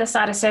needed to set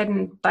aside a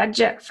certain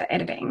budget for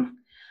editing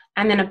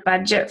and then a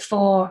budget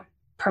for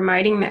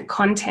promoting that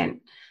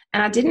content.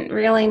 And I didn't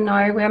really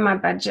know where my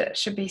budget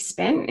should be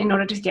spent in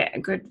order to get a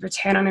good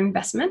return on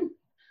investment.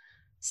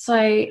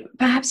 So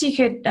perhaps you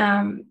could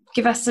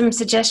give us some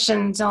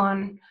suggestions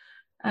on,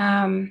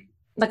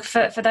 like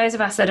for those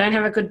of us that don't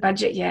have a good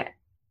budget yet,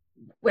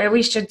 where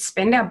we should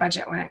spend our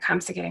budget when it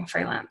comes to getting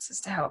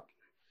freelancers to help.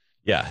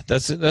 Yeah,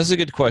 that's a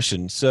good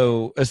question.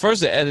 So as far as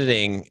the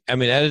editing, I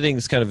mean, editing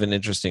is kind of an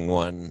interesting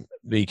one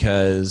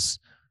because,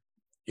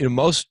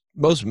 most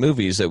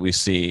movies that we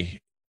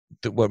see,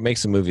 what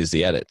makes a movie is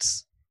the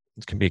edits.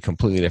 It can be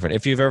completely different.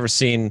 If you've ever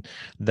seen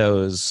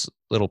those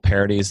little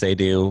parodies they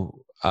do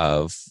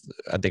of,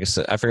 I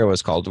forget what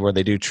it's called, where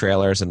they do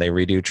trailers and they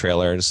redo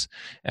trailers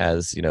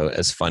as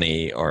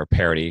funny or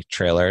parody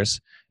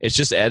trailers. It's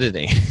just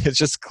editing. It's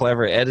just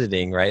clever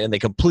editing, right? And they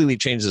completely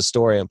change the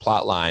story and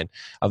plot line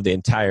of the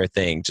entire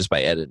thing just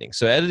by editing.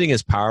 So editing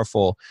is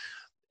powerful,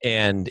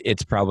 and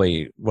it's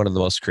probably one of the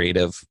most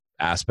creative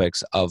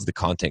aspects of the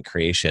content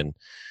creation.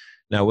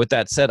 Now, with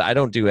that said, I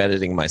don't do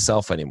editing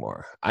myself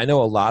anymore. I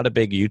know a lot of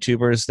big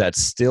YouTubers that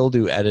still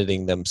do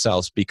editing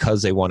themselves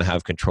because they want to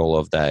have control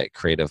of that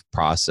creative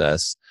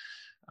process.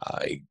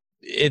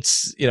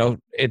 It's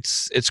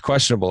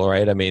questionable,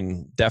 right? I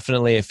mean,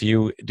 definitely if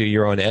you do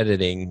your own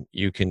editing,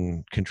 you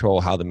can control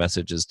how the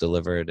message is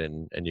delivered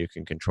and you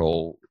can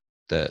control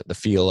the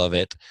feel of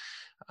it.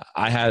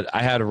 I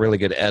had a really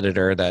good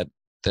editor that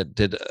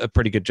did a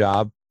pretty good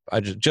job.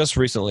 I just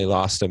recently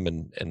lost him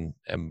and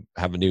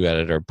have a new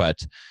editor,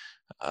 but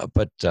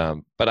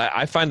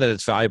I find that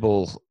it's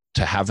valuable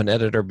to have an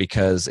editor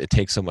because it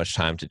takes so much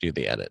time to do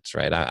the edits,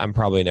 right? I'm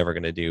probably never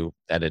going to do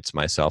edits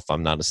myself.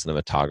 I'm not a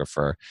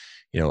cinematographer.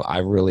 I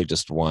really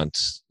just want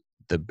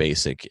the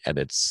basic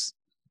edits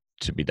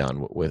to be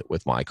done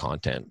with my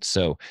content.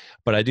 So,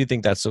 but I do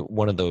think that's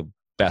one of the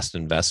best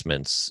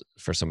investments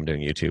for someone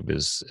doing YouTube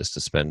is to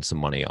spend some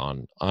money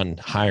on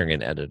hiring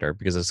an editor,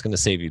 because it's going to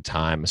save you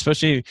time,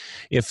 especially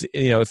if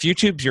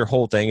YouTube's your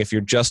whole thing. If you're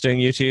just doing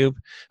YouTube,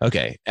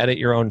 okay, edit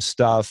your own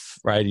stuff,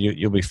 right?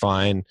 You'll be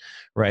fine,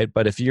 right?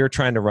 But if you're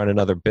trying to run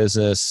another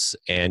business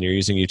and you're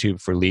using YouTube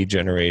for lead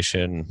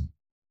generation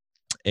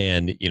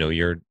and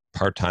you're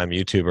part-time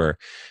YouTuber,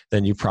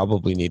 then you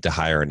probably need to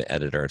hire an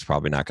editor. It's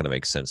probably not going to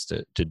make sense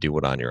to do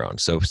it on your own.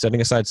 So setting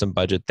aside some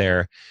budget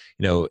there,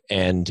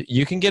 and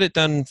you can get it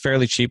done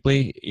fairly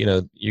cheaply.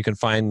 You can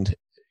find,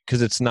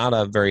 because it's not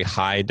a very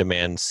high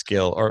demand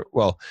skill, or,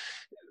 well,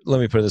 let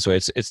me put it this way.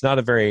 It's not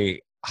a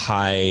very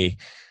high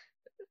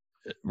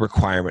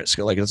requirement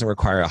skill. Like, it doesn't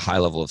require a high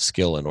level of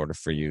skill in order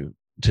for you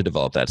to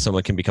develop that.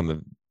 Someone can become a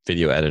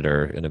video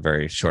editor in a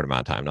very short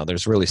amount of time. Now,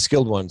 there's really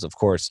skilled ones, of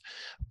course,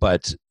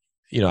 but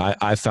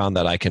I found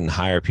that I can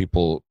hire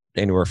people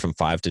anywhere from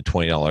 $5 to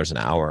 $20 an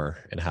hour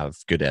and have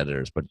good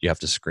editors, but you have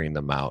to screen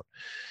them out.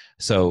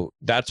 So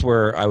that's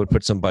where I would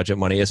put some budget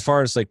money. As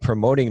far as like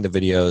promoting the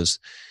videos,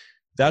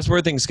 that's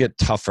where things get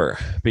tougher,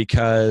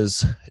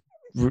 because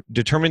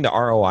determining the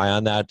ROI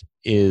on that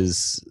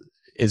is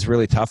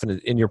really tough.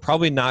 And you're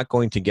probably not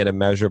going to get a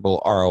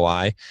measurable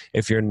ROI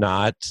if you're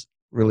not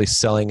really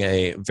selling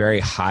a very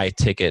high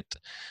ticket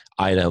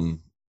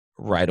item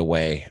right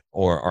away,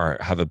 or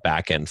have a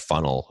back end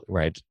funnel,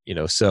 right?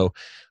 So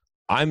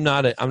I'm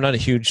not a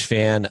huge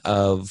fan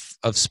of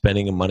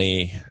spending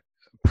money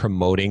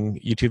promoting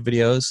YouTube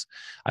videos.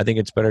 I think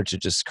it's better to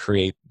just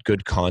create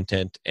good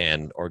content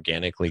and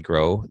organically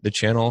grow the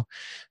channel.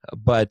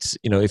 But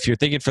if you're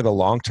thinking for the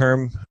long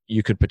term,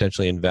 you could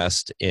potentially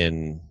invest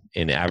in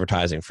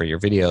advertising for your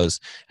videos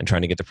and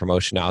trying to get the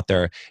promotion out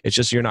there. It's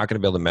just you're not going to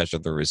be able to measure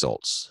the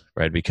results,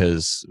 right?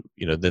 Because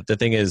the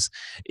thing is,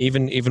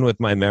 even with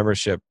my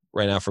membership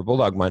right now for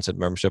Bulldog Mindset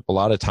membership, a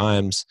lot of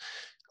times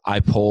I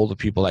poll the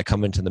people that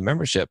come into the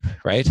membership,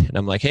 right? And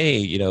I'm like,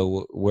 hey,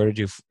 where did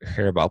you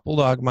hear about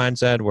Bulldog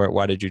Mindset?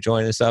 Why did you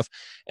join and stuff?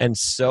 And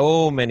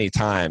so many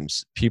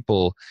times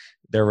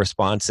their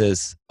response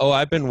is, oh,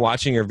 I've been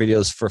watching your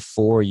videos for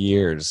 4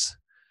 years.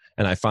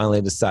 And I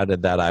finally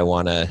decided that I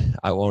want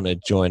to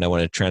join. I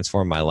want to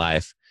transform my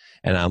life.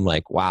 And I'm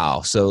like,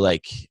 wow. So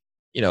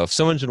if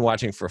someone's been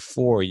watching for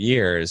 4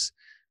 years,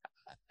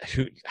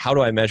 how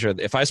do I measure?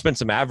 If I spent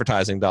some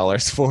advertising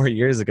dollars 4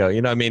 years ago,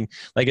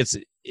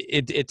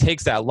 it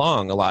takes that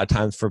long a lot of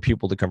times for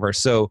people to convert.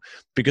 So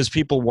because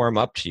people warm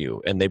up to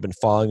you and they've been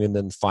following, and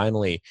then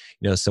finally,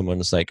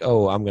 someone's like,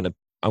 oh, I'm going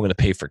to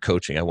pay for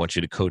coaching. I want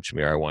you to coach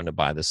me, or I want to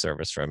buy the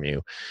service from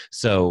you.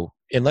 So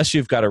unless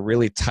you've got a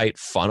really tight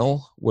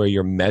funnel where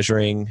you're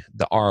measuring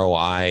the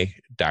ROI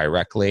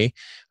directly,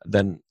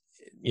 then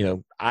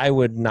I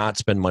would not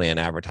spend money on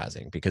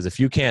advertising, because if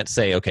you can't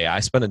say, okay, I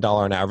spent $1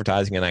 on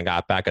advertising and I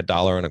got back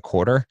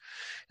 $1.25,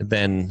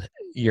 then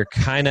you're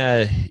kind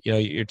of,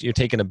 you're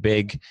taking a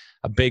big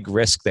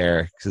risk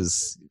there,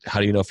 because how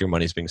do you know if your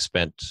money's being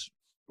spent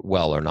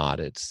well or not?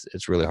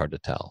 It's really hard to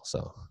tell.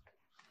 So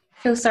I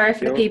feel sorry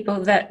for the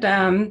people that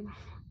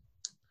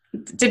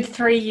did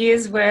 3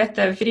 years worth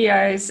of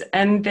videos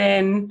and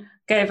then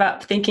gave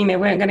up thinking they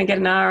weren't going to get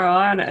an ROI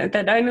on it.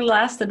 That only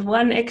lasted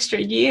 1 extra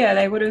year.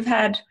 They would have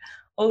had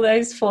all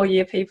those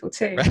 4-year people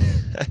too.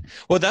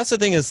 Well, that's the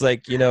thing is I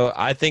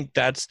think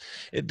it's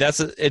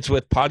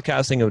with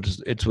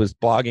podcasting, it's with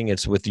blogging,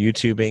 it's with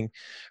YouTubing,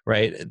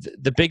 right?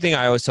 The big thing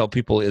I always tell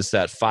people is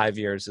that 5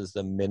 years is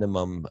the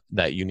minimum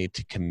that you need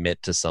to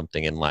commit to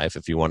something in life.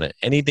 If you want to,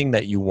 anything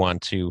that you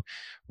want to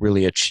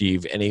really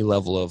achieve any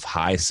level of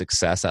high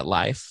success at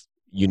life,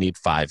 you need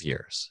 5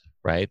 years.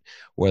 Right?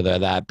 Whether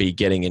that be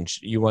getting in,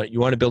 you want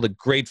to build a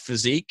great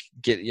physique,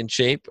 get in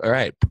shape. All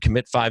right,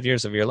 commit 5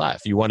 years of your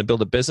life. You want to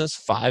build a business,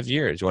 5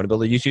 years. You want to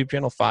build a YouTube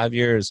channel, 5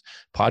 years.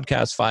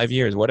 Podcast, 5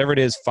 years. Whatever it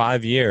is,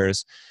 5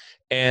 years.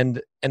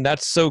 And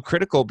that's so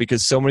critical,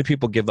 because so many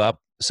people give up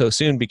so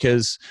soon,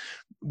 because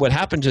what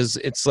happens is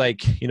it's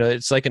like an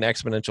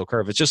exponential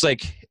curve. It's just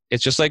like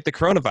the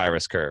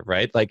coronavirus curve,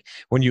 right? Like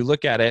when you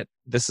look at it,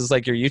 this is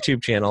like your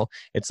YouTube channel.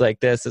 It's like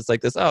this.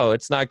 Oh,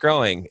 it's not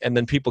growing, and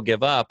then people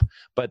give up.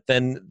 But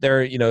then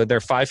they're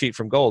 5 feet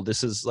from gold.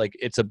 This is like,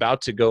 it's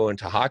about to go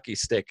into hockey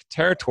stick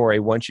territory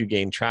once you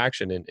gain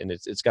traction, and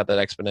it's got that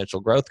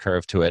exponential growth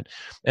curve to it.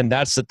 And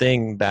that's the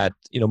thing that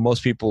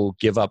most people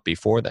give up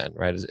before then,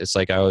 right? It's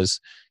like I always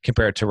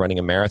compare it to running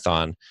a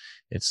marathon.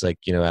 It's like,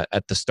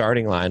 at the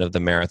starting line of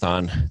the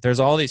marathon, there's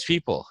all these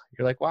people.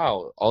 You're like,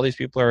 wow, all these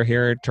people are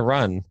here to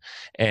run.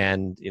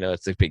 And,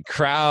 it's a big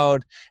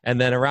crowd. And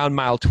then around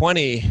mile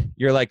 20,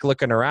 you're like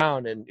looking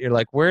around and you're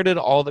like, where did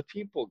all the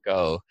people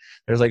go?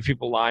 There's like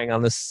people lying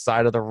on the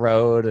side of the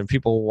road, and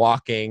people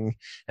walking,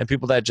 and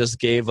people that just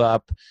gave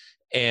up.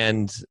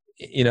 And,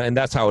 and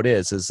that's how it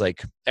is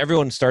like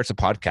everyone starts a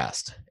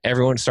podcast.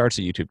 Everyone starts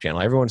a YouTube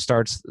channel. Everyone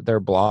starts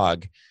their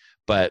blog.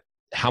 But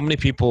how many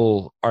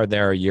people are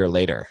there a year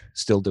later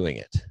still doing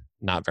it?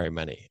 Not very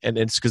many. And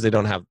it's because they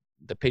don't have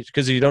the page,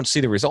 because you don't see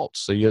the results.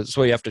 So you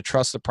have to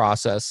trust the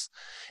process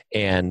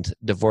and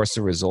divorce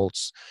the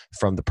results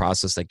from the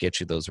process that gets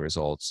you those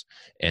results,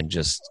 and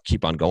just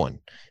keep on going.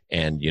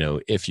 And,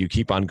 if you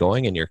keep on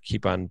going and you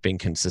keep on being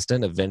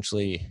consistent,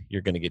 eventually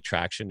you're going to get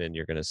traction and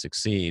you're going to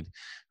succeed.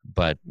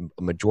 But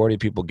a majority of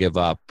people give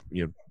up,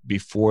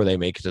 before they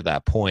make it to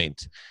that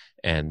point.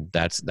 And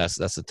that's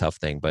a tough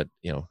thing. But,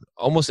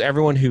 almost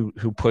everyone who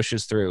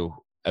pushes through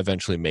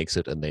eventually makes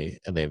it, and they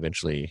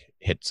eventually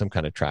hit some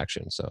kind of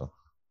traction. So.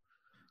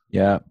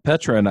 Yeah.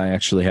 Petra and I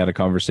actually had a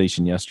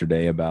conversation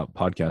yesterday about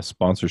podcast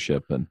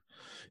sponsorship, and,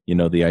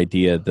 the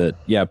idea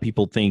that,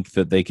 people think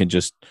that they can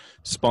just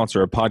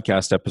sponsor a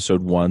podcast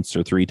episode once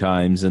or 3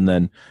 times, and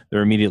then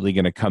they're immediately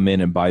going to come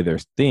in and buy their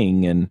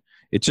thing. And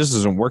it just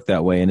doesn't work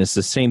that way. And it's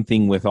the same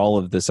thing with all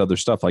of this other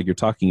stuff like you're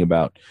talking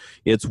about.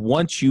 It's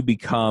once you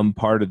become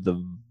part of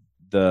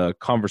the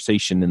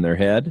conversation in their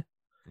head,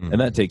 and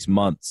that takes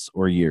months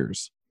or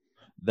years.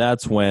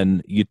 That's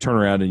when you turn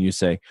around and you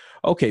say,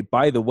 okay,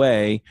 by the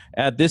way,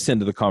 add this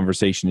into the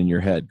conversation in your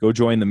head. Go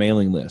join the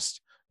mailing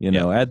list.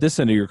 Add this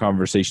into your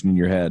conversation in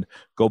your head.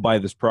 Go buy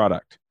this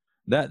product.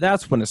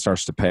 That's when it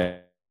starts to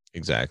pay.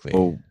 Exactly.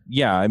 Oh,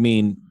 yeah. I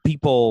mean,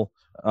 people,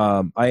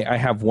 I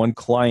have one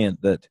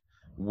client that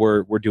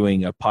we're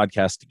doing a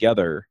podcast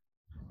together,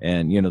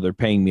 and they're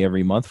paying me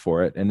every month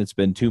for it, and it's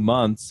been 2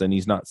 months and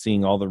he's not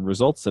seeing all the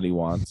results that he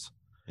wants.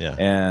 Yeah.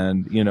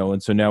 And,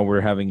 and so now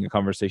we're having a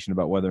conversation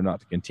about whether or not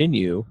to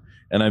continue.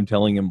 And I'm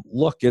telling him,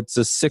 look, it's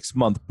a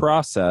 6-month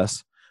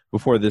process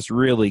before this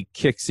really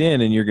kicks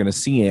in and you're going to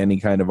see any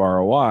kind of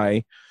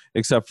ROI,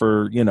 except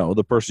for,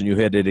 the person you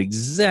hit at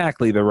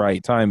exactly the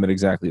right time at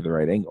exactly the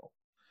right angle.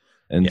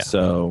 And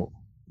so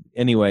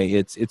anyway,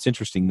 it's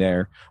interesting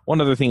there. One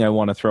other thing I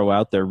want to throw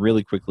out there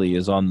really quickly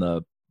is on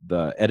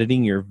the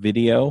editing your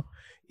video.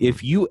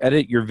 If you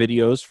edit your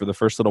videos for the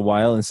first little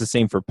while, and it's the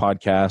same for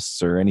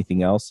podcasts or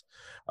anything else,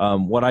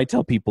 what I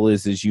tell people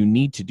is you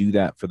need to do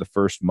that for the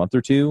first month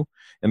or two.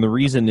 And the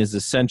reason is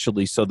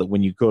essentially so that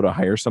when you go to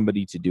hire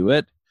somebody to do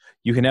it,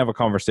 you can have a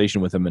conversation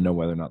with them and know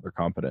whether or not they're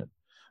competent.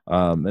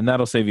 And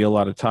that'll save you a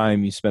lot of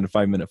time. You spend a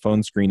 5-minute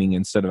phone screening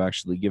instead of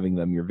actually giving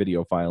them your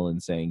video file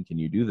and saying, can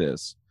you do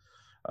this?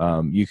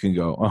 You can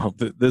go, oh,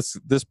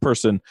 this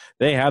person,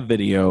 they have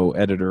video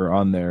editor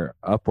on their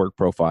Upwork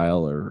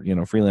profile or,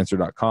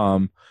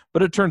 freelancer.com,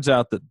 but it turns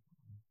out that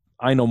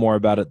I know more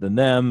about it than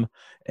them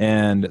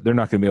and they're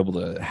not going to be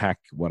able to hack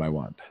what I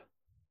want.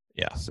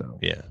 Yeah. So,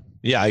 I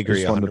agree. I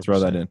just wanted to throw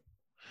that in.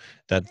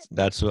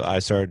 That's what I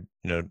started,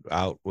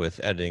 out with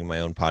editing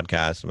my own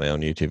podcast and my own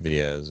YouTube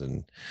videos.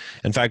 And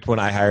in fact, when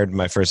I hired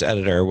my first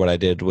editor, what I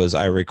did was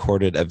I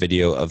recorded a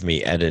video of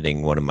me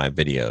editing one of my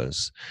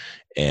videos,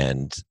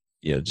 and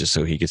just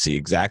so he could see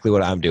exactly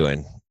what I'm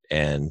doing.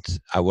 And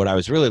what I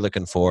was really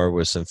looking for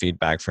was some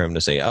feedback for him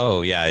to say,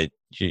 oh yeah,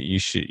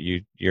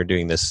 you're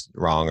doing this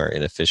wrong or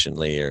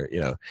inefficiently,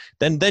 or,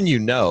 then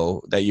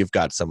that you've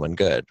got someone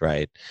good.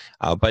 Right.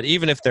 But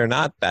even if they're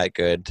not that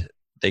good,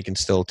 they can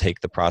still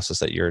take the process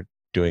that you're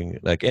doing.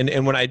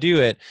 And when I do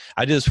it,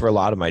 I do this for a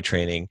lot of my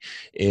training,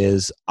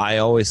 is I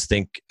always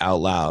think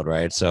out loud,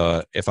 right?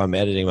 So if I'm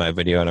editing my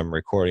video and I'm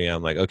recording,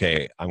 I'm like,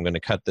 okay, I'm going to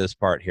cut this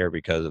part here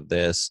because of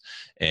this,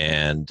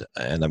 and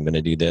I'm going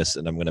to do this,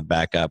 and I'm going to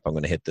back up, I'm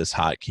going to hit this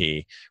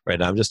hotkey, right?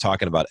 And I'm just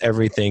talking about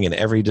everything and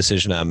every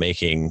decision I'm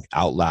making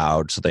out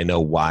loud, so they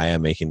know why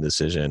I'm making the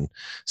decision,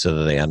 so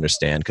that they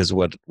understand. Because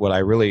what I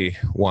really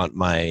want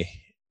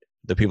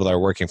the people that are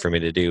working for me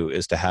to do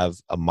is to have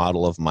a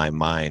model of my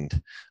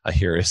mind, a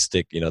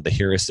heuristic, the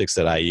heuristics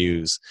that I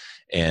use.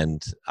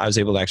 And I was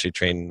able to actually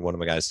train one of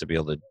my guys to be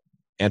able to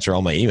answer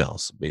all my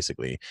emails,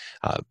 basically,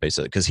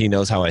 because he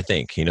knows how I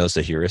think. He knows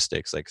the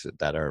heuristics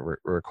that are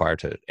required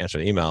to answer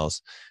the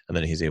emails, and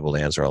then he's able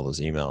to answer all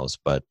those emails.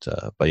 But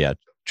yeah,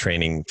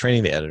 training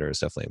the editor is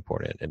definitely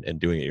important, and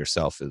doing it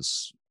yourself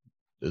is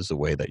the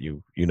way that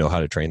you know how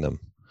to train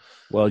them.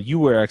 Well, you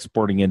were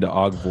exporting into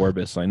Og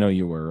Vorbis. I know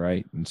you were,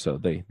 right? And so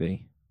they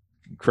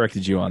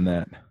corrected you on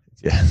that.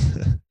 Yeah.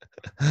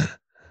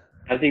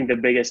 I think the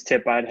biggest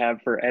tip I'd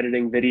have for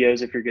editing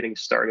videos if you're getting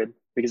started,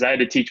 because I had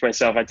to teach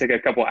myself, I took a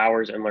couple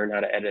hours and learned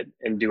how to edit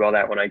and do all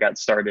that when I got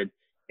started.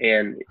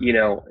 And,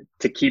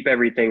 to keep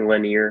everything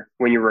linear,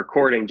 when you're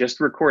recording,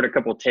 just record a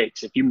couple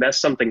takes. If you mess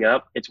something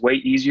up, it's way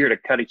easier to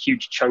cut a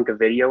huge chunk of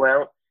video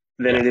out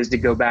than it is to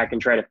go back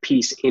and try to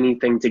piece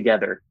anything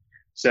together.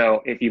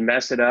 So if you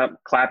mess it up,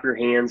 clap your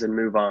hands and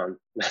move on.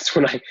 That's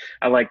when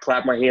I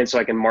clap my hands so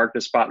I can mark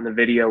the spot in the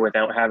video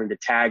without having to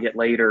tag it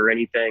later or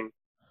anything.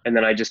 And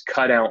then I just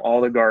cut out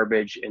all the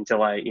garbage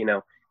until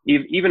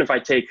even if I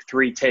take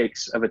 3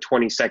 takes of a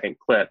 20-second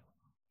clip,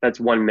 that's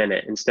 1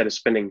 minute instead of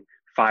spending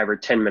 5 or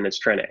 10 minutes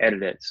trying to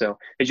edit it. So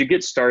as you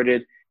get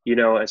started,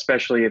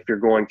 especially if you're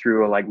going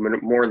through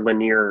more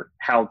linear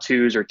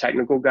how-tos or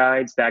technical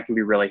guides, that can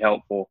be really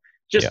helpful.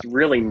 Just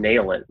really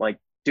nail it.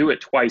 Do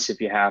it twice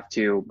if you have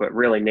to, but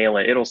really nail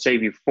it. It'll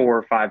save you 4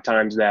 or 5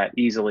 times that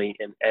easily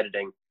in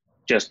editing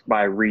just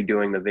by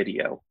redoing the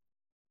video.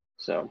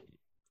 So.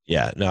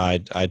 Yeah, no, I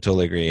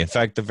totally agree. In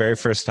fact, the very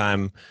first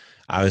time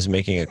I was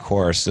making a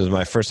course, it was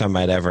my first time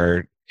I'd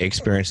ever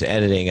experienced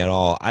editing at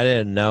all. I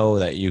didn't know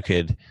that you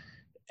could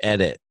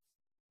edit.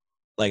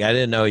 I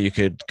didn't know you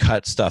could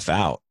cut stuff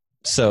out.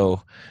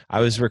 So I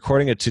was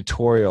recording a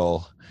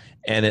tutorial,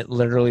 and it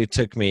literally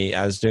took me,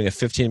 I was doing a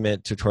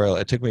 15-minute tutorial.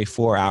 It took me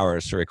 4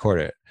 hours to record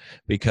it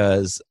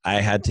because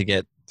I had to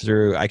get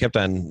through, I kept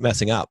on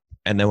messing up.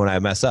 And then when I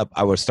mess up,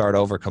 I would start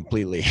over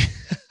completely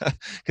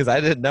because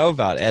I didn't know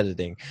about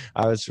editing.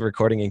 I was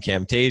recording in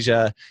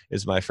Camtasia. It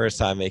was my first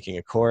time making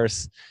a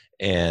course.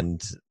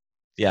 And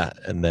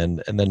and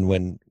then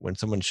when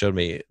someone showed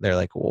me, they're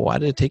like, well, why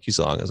did it take you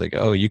so long? I was like,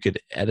 oh, you could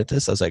edit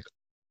this? I was like,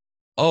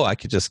 oh, I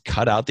could just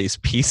cut out these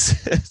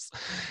pieces.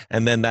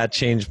 And then that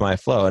changed my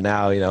flow. And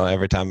now,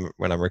 every time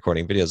when I'm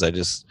recording videos, I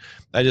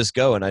just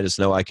go and I just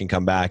know I can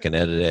come back and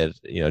edit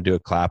it, do a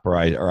clap or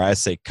I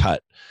say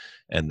cut,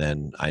 and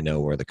then I know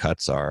where the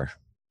cuts are.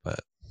 But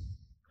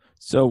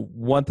so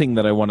one thing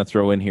that I want to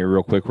throw in here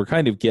real quick, we're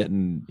kind of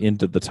getting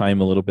into the time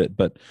a little bit,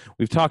 but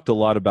we've talked a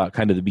lot about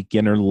kind of the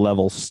beginner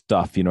level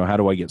stuff. How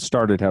do I get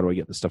started? How do I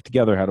get this stuff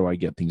together? How do I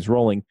get things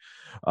rolling?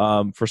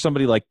 For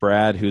somebody like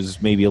Brad,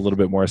 who's maybe a little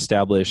bit more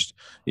established,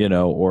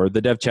 or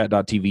the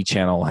devchat.tv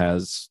channel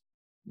has,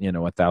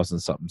 1,000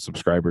 something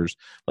subscribers.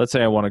 Let's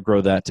say I want to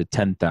grow that to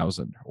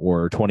 10,000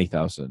 or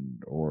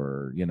 20,000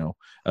 or,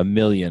 1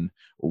 million.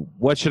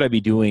 What should I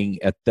be doing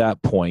at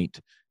that point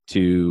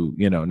to,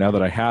 now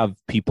that I have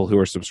people who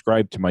are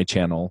subscribed to my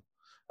channel,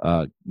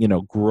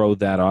 grow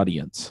that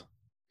audience?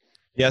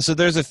 Yeah, so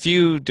there's a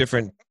few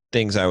different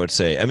things I would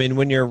say. I mean,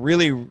 when you're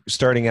really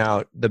starting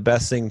out, the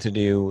best thing to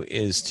do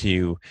is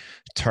to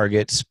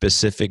target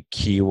specific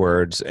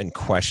keywords and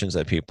questions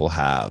that people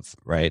have,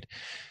 right?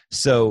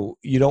 So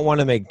you don't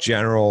want to make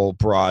general,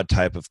 broad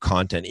type of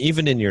content,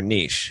 even in your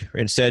niche.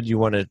 Instead, you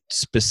want to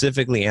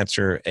specifically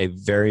answer a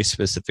very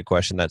specific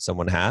question that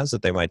someone has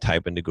that they might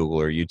type into Google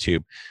or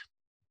YouTube.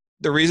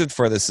 The reason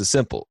for this is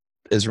simple,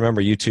 is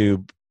remember,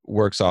 YouTube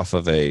works off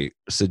of a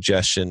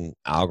suggestion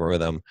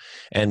algorithm.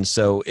 And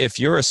so if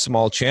you're a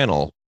small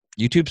channel,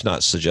 YouTube's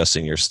not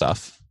suggesting your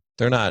stuff.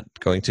 They're not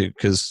going to,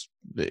 because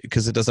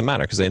it doesn't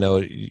matter, because they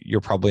know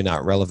you're probably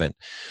not relevant.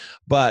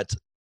 But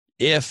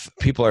if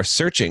people are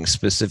searching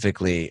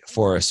specifically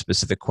for a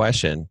specific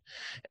question,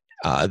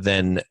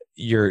 then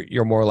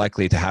you're more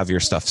likely to have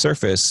your stuff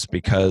surface,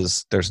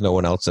 because there's no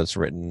one else that's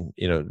written,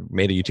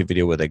 made a YouTube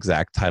video with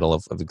exact title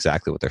of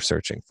exactly what they're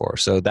searching for.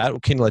 So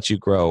that can let you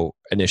grow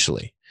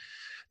initially.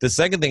 The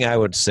second thing I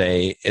would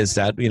say is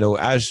that,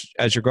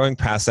 as you're going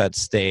past that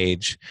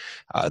stage,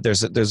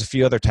 there's a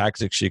few other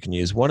tactics you can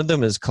use. One of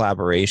them is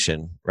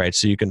collaboration, right?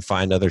 So you can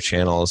find other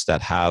channels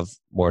that have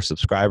more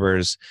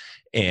subscribers,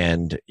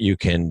 and you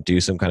can do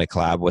some kind of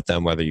collab with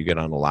them, whether you get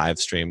on a live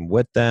stream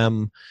with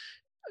them,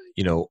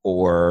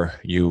 or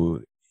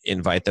you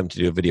invite them to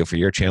do a video for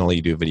your channel,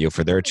 you do a video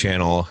for their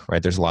channel,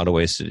 right? There's a lot of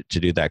ways to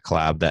do that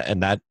collab.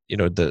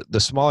 The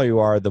smaller you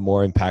are, the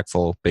more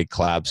impactful big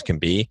collabs can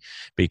be,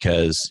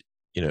 because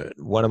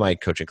one of my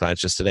coaching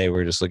clients just today, we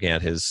were just looking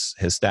at his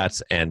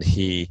stats, and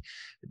he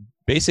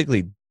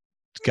basically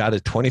got a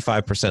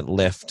 25%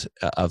 lift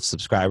of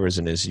subscribers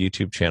in his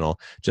YouTube channel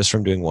just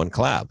from doing one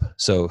collab.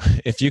 So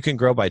if you can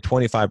grow by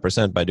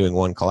 25% by doing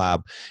one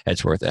collab,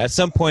 it's worth it. At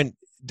some point,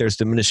 there's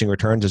diminishing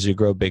returns as you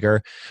grow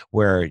bigger,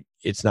 where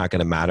it's not going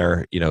to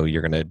matter.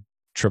 You're going to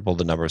triple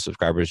the number of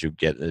subscribers you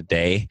get in a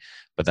day,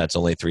 but that's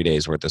only 3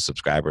 days worth of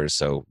subscribers.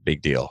 So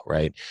big deal,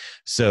 right?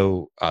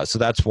 So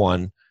that's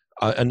one.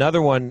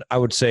 Another one I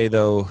would say,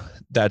 though,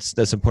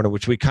 that's important,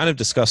 which we kind of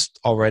discussed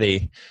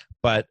already,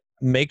 but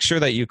make sure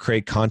that you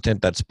create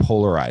content that's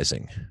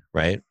polarizing,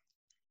 right?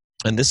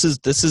 And this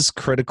is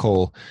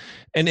critical,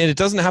 and it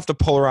doesn't have to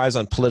polarize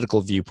on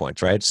political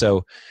viewpoints, right?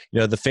 So,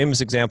 the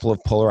famous example of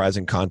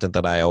polarizing content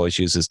that I always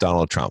use is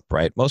Donald Trump,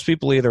 right? Most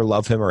people either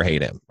love him or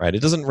hate him, right?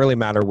 It doesn't really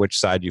matter which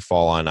side you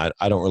fall on.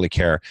 I don't really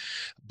care,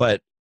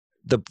 but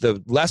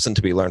the lesson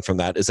to be learned from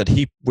that is that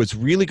he was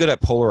really good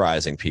at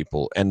polarizing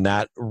people, and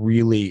that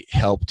really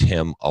helped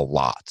him a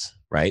lot,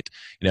 right?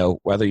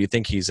 Whether you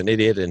think he's an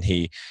idiot and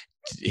he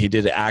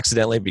did it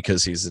accidentally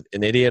because he's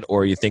an idiot,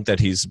 or you think that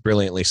he's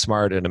brilliantly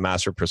smart and a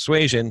master of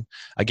persuasion,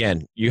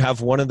 again, you have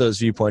one of those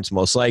viewpoints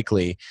most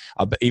likely,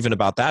 even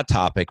about that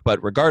topic.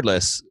 But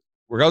regardless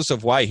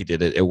of why he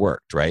did it, it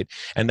worked, right?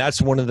 And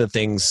that's one of the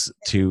things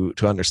to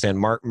understand.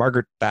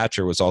 Margaret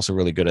Thatcher was also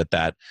really good at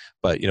that,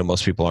 but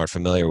most people aren't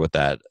familiar with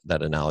that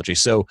analogy.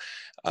 So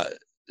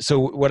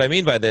what I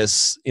mean by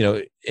this,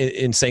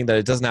 in saying that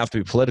it doesn't have to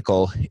be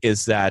political,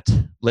 is that,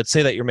 let's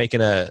say that you're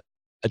making a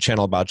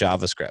channel about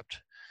JavaScript.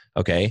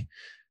 Okay,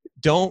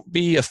 don't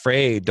be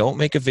afraid. Don't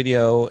make a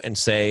video and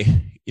say,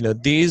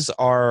 these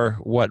are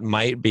what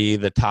might be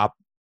the top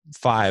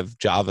 5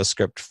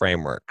 JavaScript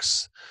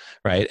frameworks,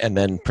 right? And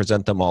then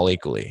present them all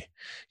equally.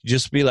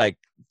 Just be like,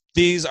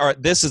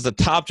 this is the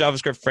top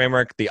JavaScript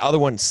framework. The other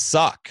ones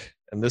suck,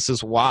 and this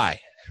is why.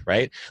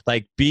 Right?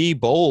 Like, be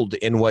bold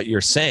in what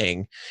you're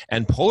saying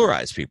and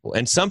polarize people.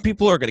 And some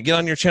people are going to get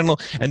on your channel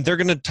and they're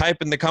going to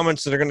type in the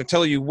comments and they're going to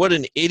tell you what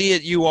an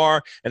idiot you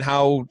are and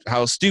how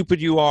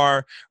stupid you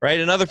are, right?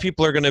 And other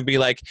people are going to be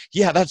like,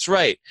 yeah, that's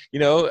right.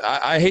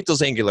 I hate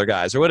those Angular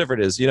guys, or whatever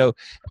it is,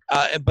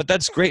 but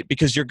that's great,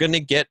 because you're going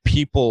to get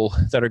people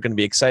that are going to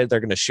be excited.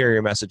 They're going to share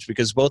your message,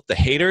 because both the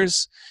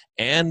haters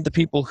and the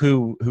people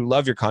who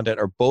love your content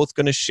are both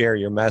going to share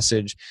your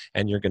message,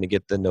 and you're going to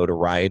get the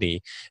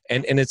notoriety,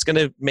 and it's going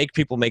to make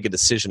people make a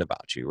decision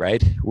about you,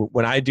 right?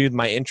 When I do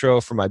my intro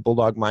for my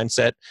Bulldog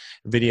Mindset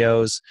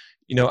videos,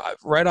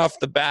 right off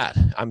the bat,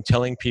 I'm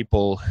telling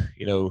people,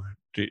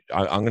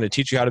 I'm going to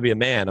teach you how to be a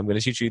man. I'm going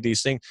to teach you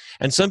these things.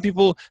 And some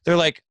people, they're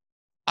like,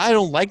 I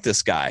don't like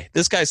this guy.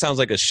 This guy sounds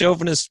like a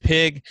chauvinist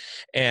pig,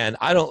 and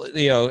I don't,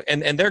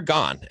 and they're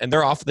gone, and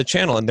they're off the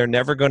channel, and they're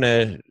never going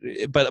to,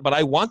 but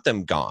I want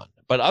them gone.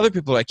 But other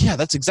people are like, yeah,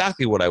 that's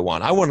exactly what I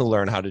want. I want to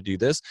learn how to do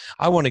this.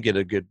 I want to get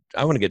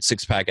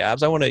 6-pack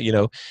abs. I want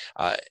to,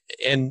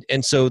 and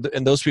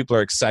those people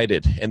are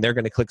excited, and they're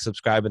going to click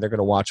subscribe, and they're going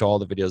to watch all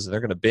the videos, and they're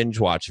going to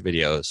binge watch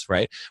videos,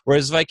 right?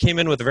 Whereas if I came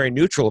in with a very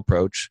neutral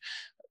approach,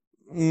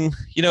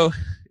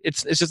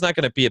 it's just not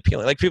going to be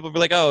appealing. Like, people will be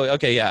like, oh,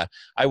 okay, yeah,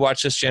 I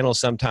watch this channel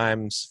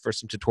sometimes for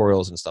some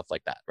tutorials and stuff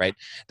like that, right?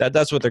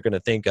 That's what they're going to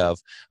think of.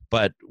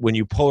 But when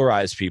you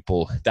polarize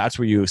people, that's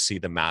where you see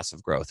the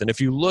massive growth. And if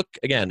you look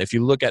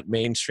at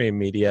mainstream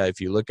media, if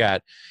you look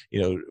at,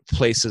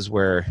 places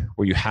where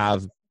you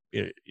have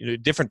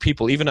different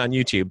people, even on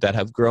YouTube, that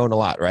have grown a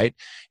lot, right?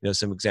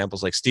 Some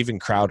examples like Steven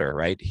Crowder,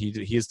 right?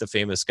 He's the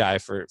famous guy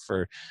for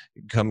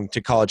coming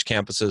to college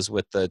campuses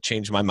with the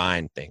 "change my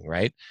mind" thing,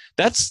 right?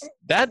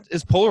 That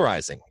is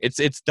polarizing.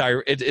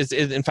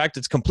 In fact,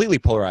 it's completely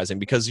polarizing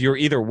because you're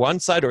either one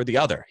side or the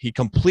other. He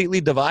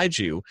completely divides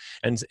you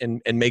and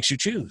makes you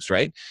choose,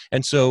 right?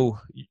 And so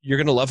you're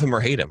going to love him or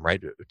hate him,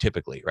 right?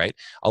 Typically, right?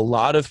 A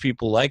lot of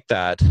people like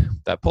that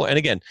pull. And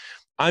again,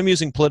 I'm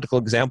using political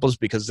examples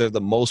because they're the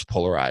most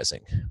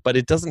polarizing, but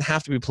it doesn't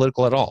have to be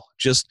political at all.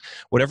 Just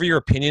whatever your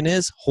opinion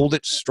is, hold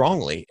it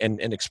strongly and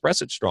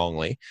express it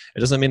strongly. It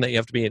doesn't mean that you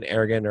have to be an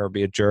arrogant or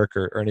be a jerk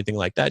or anything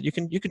like that. You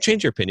can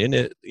change your opinion,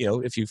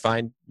 if you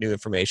find new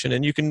information,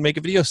 and you can make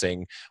a video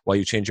saying why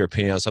you change your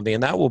opinion on something,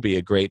 and that will be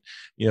a great,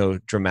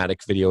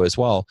 dramatic video as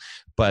well.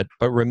 But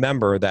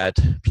remember that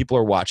people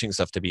are watching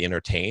stuff to be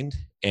entertained,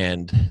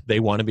 and they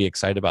want to be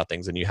excited about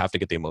things, and you have to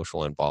get the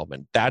emotional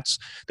involvement. That's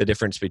the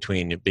difference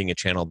between being a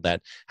channel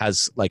that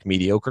has like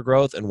mediocre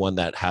growth and one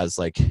that has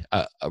like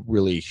a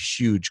really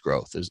huge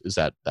growth, is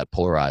that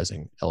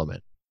polarizing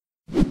element.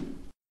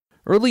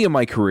 Early in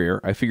my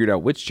career, I figured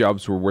out which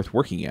jobs were worth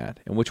working at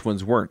and which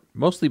ones weren't,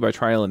 mostly by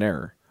trial and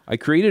error. I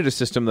created a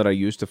system that I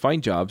used to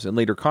find jobs and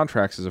later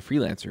contracts as a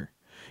freelancer.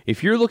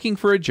 If you're looking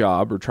for a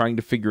job or trying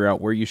to figure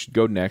out where you should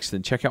go next,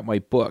 then check out my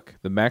book,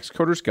 The Max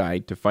Coder's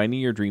Guide to Finding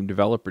Your Dream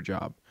Developer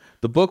Job.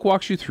 The book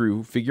walks you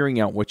through figuring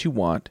out what you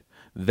want,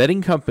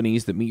 vetting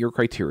companies that meet your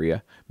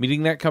criteria,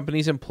 meeting that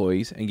company's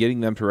employees, and getting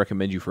them to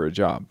recommend you for a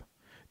job.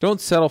 Don't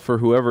settle for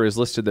whoever has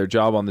listed their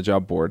job on the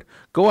job board.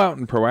 Go out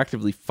and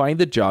proactively find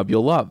the job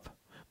you'll love.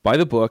 Buy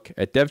the book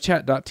at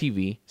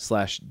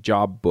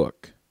devchat.tv/jobbook.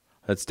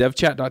 That's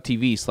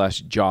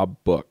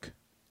devchat.tv/jobbook.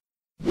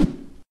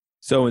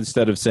 So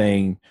instead of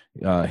saying,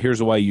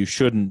 here's why you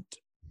shouldn't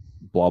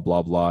blah,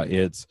 blah, blah,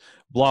 it's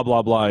blah,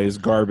 blah, blah is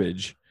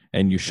garbage,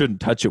 and you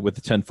shouldn't touch it with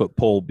a 10-foot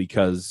pole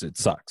because it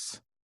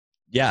sucks.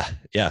 Yeah,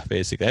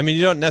 basically. I mean,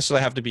 you don't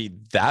necessarily have to be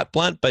that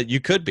blunt, but you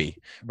could be,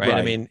 right?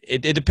 I mean,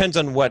 it depends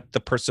on what the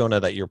persona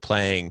that you're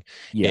playing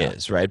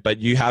is, right? But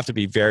you have to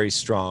be very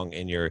strong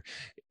in your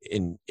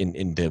in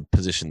the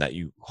position that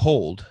you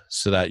hold,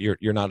 so that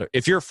you're not.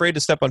 If you're afraid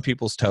to step on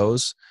people's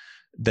toes,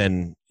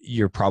 then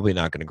you're probably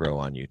not going to grow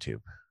on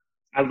YouTube.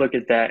 I look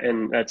at that,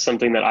 and that's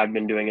something that I've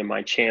been doing in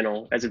my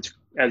channel as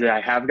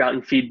I have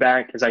gotten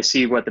feedback, as I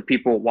see what the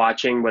people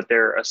watching, what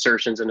their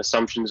assertions and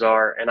assumptions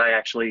are, and I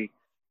actually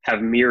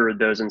have mirrored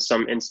those in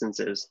some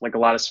instances. Like a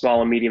lot of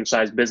small and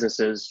medium-sized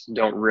businesses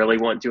don't really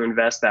want to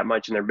invest that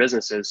much in their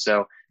businesses,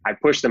 so I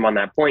push them on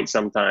that point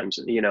sometimes.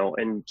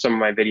 In some of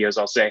my videos,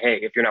 I'll say, hey,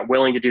 if you're not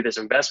willing to do this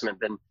investment,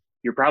 then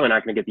you're probably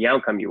not going to get the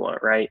outcome you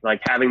want, right?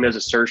 Like having those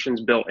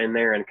assertions built in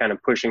there and kind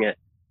of pushing it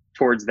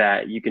towards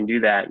that, you can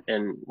do that.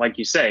 And like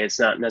you say, it's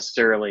not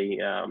necessarily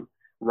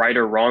right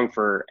or wrong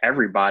for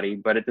everybody,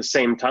 but at the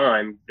same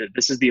time,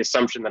 this is the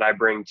assumption that I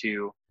bring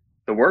to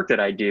the work that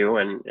I do.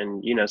 And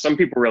some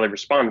people really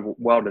respond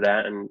well to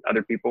that, and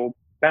other people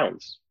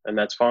bounce, and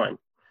that's fine.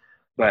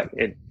 But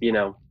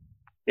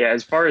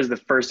as far as the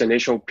first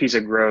initial piece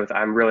of growth,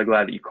 I'm really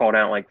glad that you called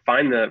out, like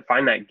find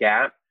that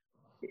gap.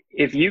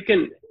 If you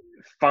can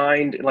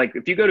find, like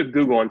if you go to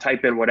Google and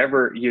type in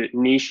whatever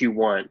niche you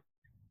want,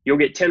 you'll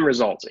get 10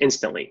 results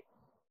instantly.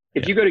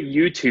 If you go to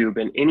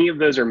YouTube and any of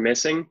those are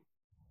missing,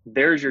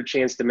 there's your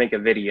chance to make a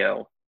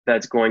video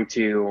that's going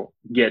to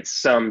get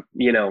some,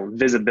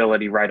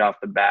 visibility right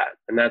off the bat.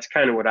 And that's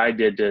kind of what I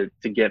did to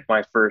get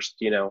my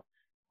first,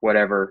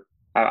 whatever.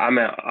 I'm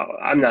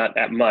not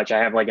that much. I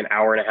have like an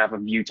hour and a half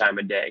of view time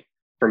a day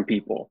from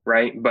people,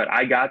 right? But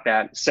I got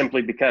that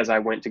simply because I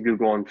went to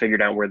Google and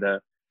figured out where the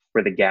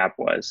gap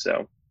was.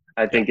 So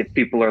I think if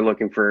people are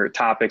looking for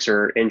topics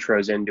or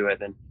intros into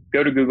it, then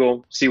go to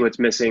Google, see what's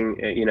missing.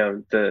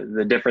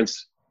 The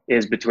difference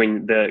is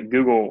between the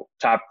Google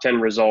top 10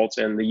 results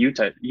and the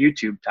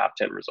YouTube top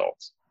 10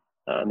 results.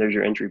 There's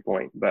your entry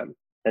point.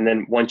 And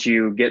then once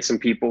you get some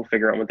people,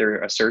 figure out what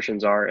their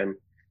assertions are and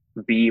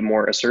be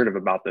more assertive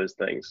about those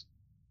things,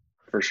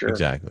 for sure.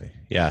 Exactly.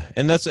 Yeah.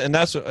 And that's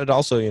it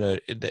also,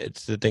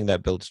 it's the thing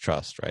that builds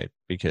trust, right?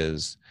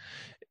 Because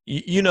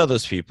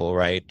those people,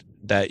 right,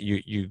 that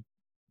you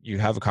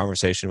have a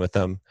conversation with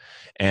them,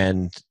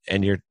 and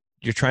you're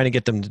trying to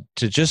get them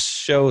to just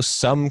show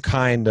some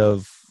kind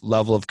of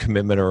level of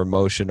commitment or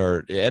emotion,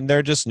 and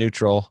they're just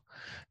neutral.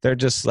 They're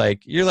just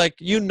like, you're like,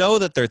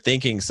 that they're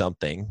thinking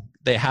something.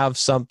 They have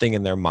something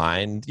in their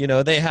mind.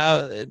 Everyone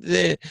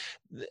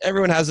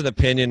has an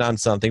opinion on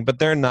something, but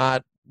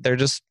they're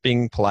just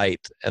being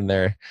polite, and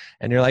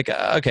you're like,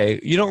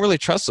 okay, you don't really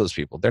trust those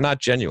people. They're not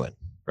genuine.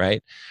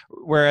 Right.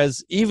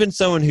 Whereas even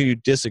someone who you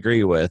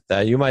disagree with,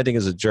 that you might think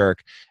is a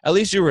jerk, at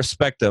least you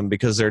respect them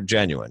because they're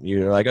genuine.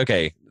 You're like,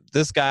 okay,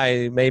 this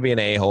guy may be an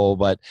a-hole,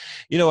 but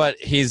you know what?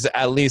 He's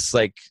at least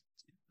like,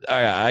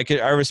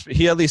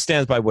 he at least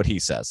stands by what he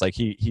says. Like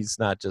he's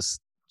not just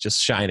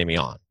shining me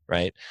on.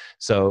 Right.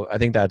 So I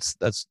think that's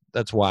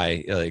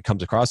why it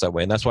comes across that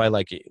way. And that's why,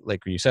 like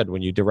you said,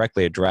 when you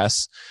directly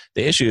address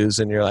the issues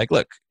and you're like,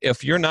 look,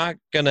 if you're not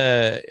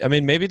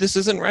maybe this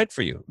isn't right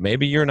for you.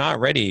 Maybe you're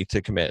not ready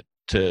to commit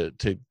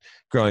to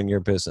growing your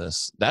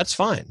business, that's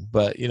fine.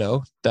 But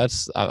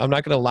I'm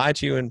not going to lie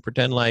to you and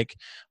pretend like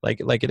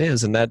it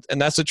is. And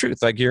that's the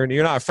truth. Like you're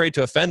not afraid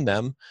to offend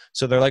them.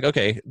 So they're like,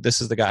 okay,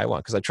 this is the guy I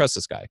want because I trust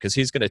this guy because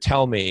he's going to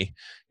tell me,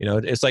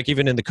 it's like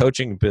even in the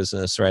coaching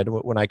business, right?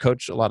 When I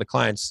coach a lot of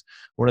clients,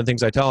 one of the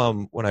things I tell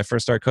them when I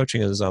first start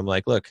coaching is I'm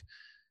like, look,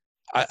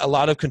 a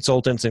lot of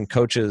consultants and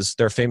coaches,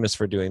 they're famous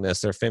for doing this.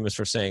 They're famous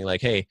for saying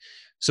like, hey,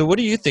 so what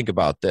do you think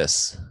about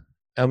this?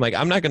 I'm like,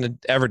 I'm not going to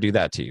ever do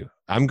that to you.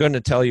 I'm going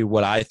to tell you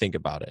what I think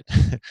about it.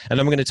 And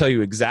I'm going to tell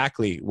you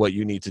exactly what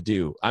you need to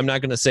do. I'm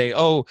not going to say,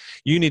 oh,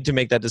 you need to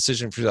make that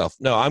decision for yourself.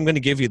 No, I'm going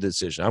to give you the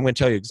decision. I'm going to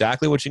tell you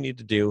exactly what you need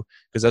to do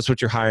because that's what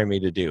you're hiring me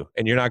to do.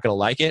 And you're not going to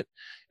like it.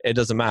 It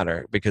doesn't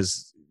matter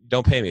because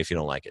don't pay me if you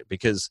don't like it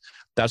because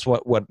that's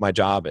what my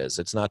job is.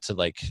 It's not to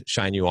like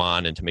shine you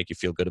on and to make you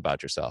feel good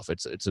about yourself.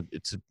 It's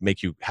to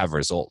make you have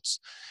results,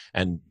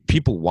 and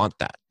people want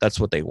that. That's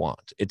what they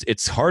want.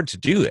 It's hard to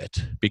do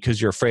it because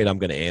you're afraid I'm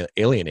going to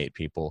alienate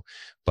people,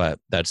 but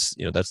that's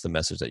the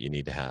message that you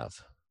need to have.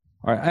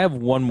 All right, I have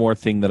one more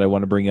thing that I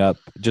want to bring up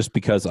just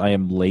because I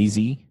am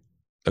lazy.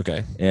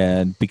 Okay.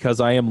 And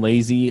because I am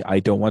lazy, I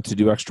don't want to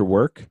do extra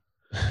work.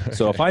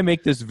 So if I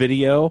make this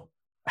video,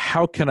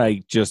 how can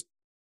I just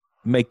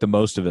make the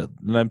most of it?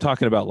 And I'm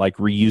talking about like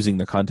reusing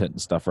the content and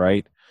stuff,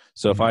 right?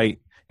 So if I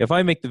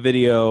make the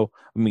video,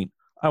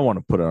 I want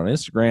to put it on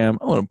Instagram,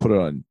 I want to put it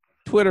on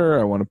Twitter,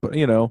 I want to put,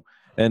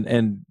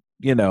 and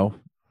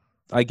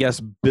I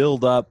guess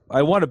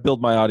I want to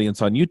build my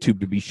audience on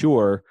YouTube to be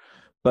sure,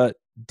 but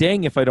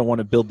dang if I don't want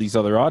to build these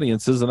other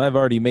audiences and I've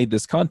already made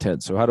this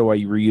content. So how do I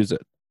reuse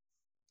it?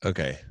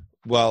 Okay.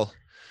 Well,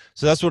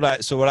 so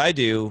what I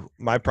do,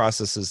 my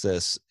process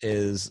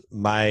is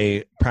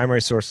my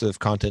primary source of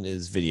content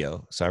is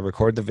video. So I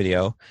record the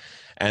video,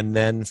 and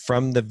then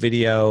from the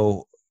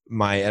video,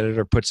 my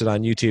editor puts it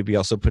on YouTube. He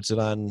also puts it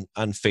on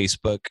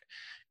Facebook,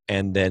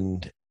 and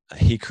then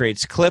he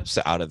creates clips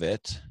out of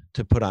it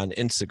to put on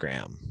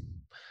Instagram.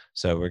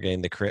 So we're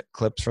getting the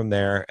clips from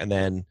there, and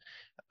then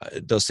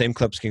those same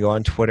clips can go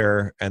on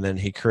Twitter, and then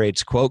he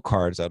creates quote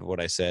cards out of what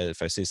I said.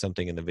 If I see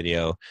something in the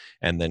video,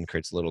 and then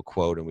creates a little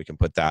quote, and we can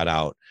put that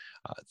out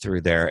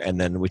through there.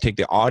 And then we take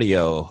the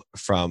audio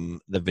from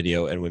the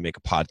video and we make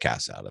a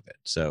podcast out of it.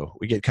 So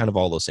we get kind of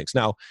all those things.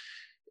 Now,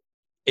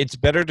 it's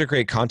better to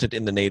create content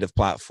in the native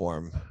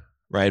platform,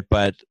 right?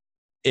 But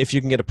if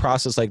you can get a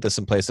process like this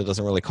in place that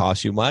doesn't really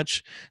cost you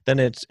much, then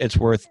it's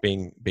worth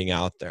being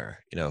out there.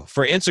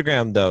 For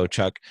Instagram though,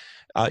 Chuck,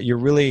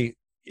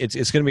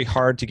 it's going to be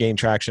hard to gain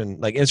traction.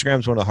 Like Instagram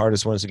is one of the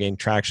hardest ones to gain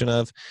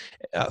traction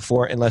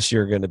for unless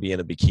you're going to be in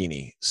a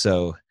bikini.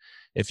 So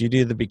if you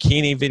do the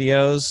bikini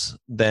videos,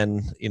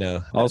 then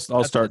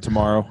I'll start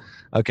tomorrow.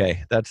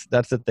 Okay, that's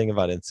the thing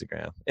about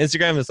Instagram.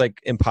 Instagram is like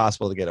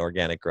impossible to get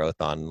organic growth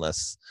on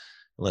unless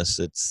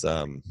it's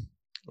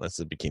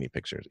the bikini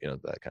pictures,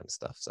 that kind of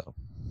stuff. So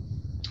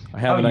I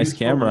have a nice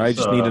camera. I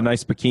just need a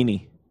nice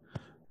bikini.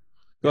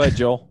 Go ahead,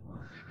 Joel.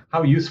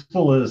 How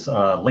useful is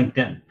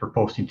LinkedIn for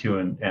posting to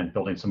and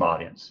building some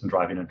audience and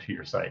driving them to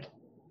your site?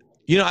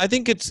 I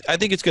think it's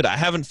good. I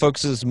haven't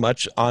focused as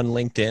much on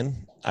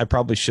LinkedIn. I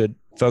probably should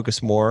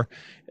focus more.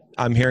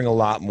 I'm hearing a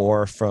lot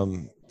more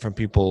from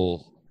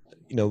people,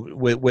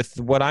 with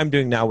what I'm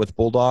doing now with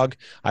Bulldog.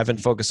 I haven't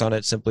focused on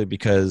it simply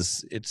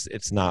because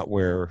it's not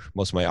where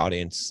most of my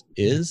audience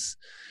is.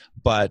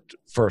 But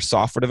for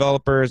software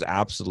developers,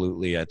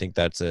 absolutely. I think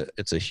it's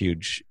a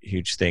huge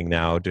thing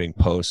now, doing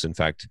posts. In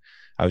fact,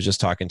 I was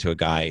just talking to a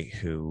guy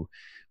who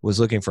was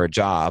looking for a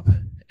job,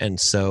 and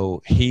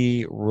so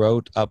he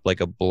wrote up like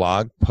a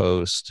blog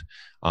post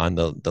on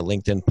the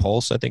LinkedIn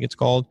Pulse, I think it's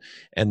called,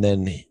 and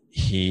then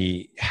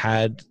he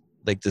had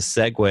like the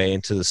segue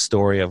into the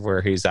story of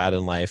where he's at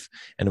in life,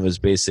 and it was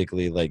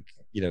basically like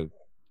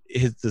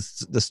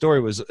the story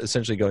was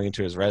essentially going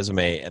into his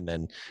resume and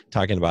then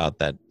talking about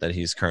that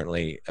he's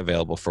currently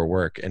available for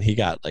work, and he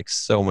got like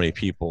so many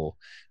people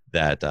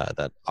that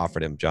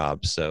offered him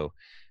jobs. So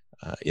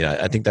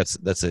I think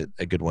that's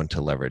a good one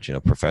to leverage.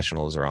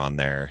 Professionals are on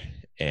there,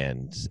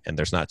 and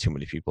there's not too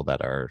many people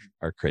that are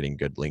creating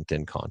good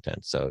LinkedIn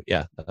content. So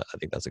yeah, I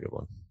think that's a good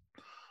one.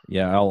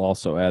 Yeah, I'll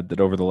also add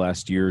that over the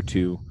last year or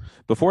two,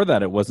 before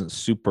that, it wasn't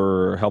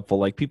super helpful.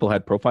 Like people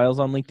had profiles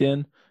on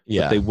LinkedIn,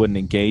 but they wouldn't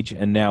engage.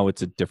 And now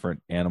it's a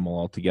different animal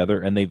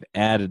altogether. And they've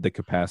added the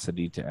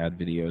capacity to add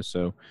videos.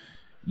 So,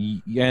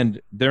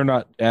 and they're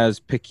not as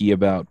picky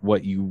about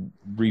what you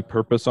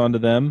repurpose onto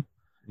them.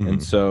 Mm-hmm.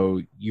 And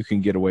so you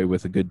can get away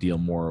with a good deal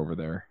more over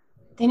there.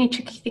 The only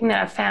tricky thing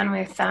that I've found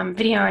with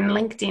video on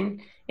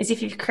LinkedIn is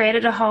if you've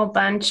created a whole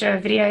bunch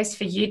of videos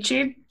for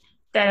YouTube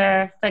that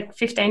are like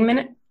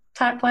 15-minute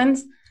type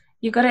ones,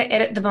 you've got to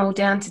edit them all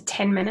down to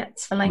 10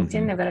 minutes. For LinkedIn,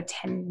 mm-hmm. They've got a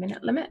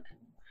 10-minute limit,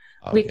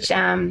 which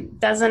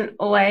doesn't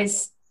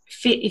always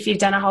fit. If you've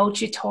done a whole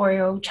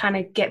tutorial, trying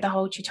to get the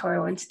whole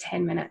tutorial into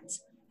 10 minutes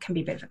can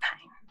be a bit of a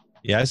pain.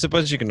 Yeah, I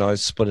suppose you can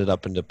always split it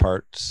up into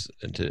parts,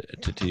 into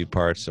 2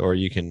 parts, or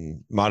you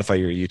can modify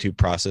your YouTube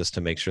process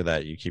to make sure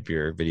that you keep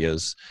your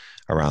videos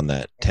around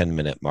that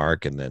 10-minute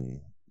mark, and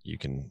then you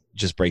can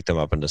just break them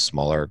up into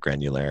smaller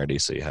granularity,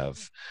 so you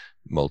have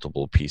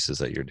multiple pieces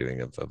that you're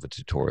doing of a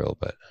tutorial.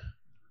 But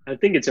I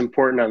think it's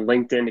important on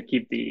LinkedIn to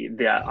keep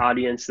the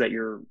audience that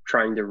you're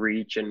trying to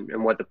reach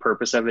and what the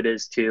purpose of it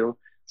is too.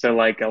 So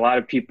like a lot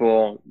of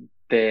people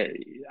that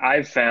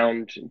I've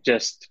found,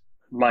 just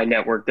my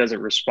network doesn't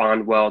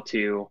respond well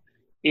to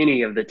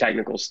any of the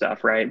technical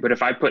stuff, right? But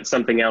if I put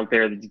something out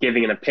there that's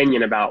giving an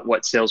opinion about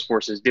what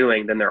Salesforce is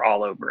doing, then they're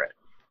all over it,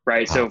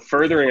 right? So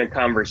furthering a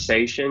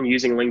conversation,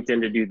 using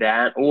LinkedIn to do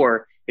that,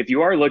 or if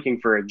you are looking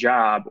for a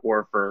job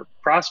or for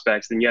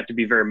prospects, then you have to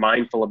be very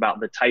mindful about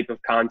the type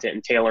of content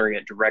and tailoring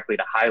it directly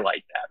to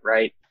highlight that,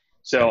 right?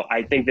 So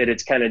I think that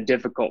it's kind of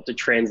difficult to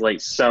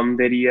translate some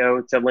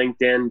video to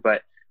LinkedIn,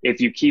 but if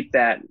you keep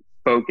that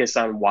focus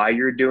on why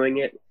you're doing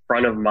it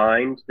front of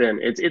mind, then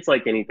it's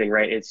like anything,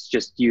 right? It's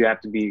just, you have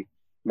to be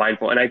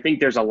mindful. And I think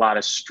there's a lot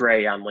of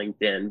stray on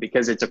LinkedIn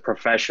because it's a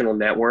professional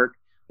network,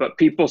 but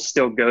people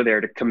still go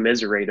there to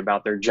commiserate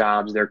about their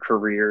jobs, their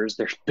careers,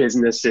 their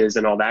businesses,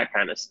 and all that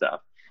kind of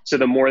stuff. So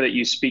the more that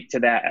you speak to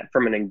that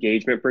from an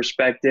engagement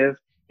perspective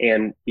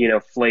and,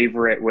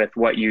 flavor it with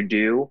what you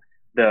do,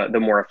 the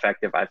more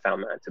effective I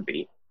found that to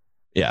be.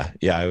 Yeah,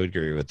 I would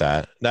agree with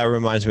that. That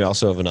reminds me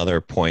also of another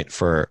point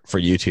for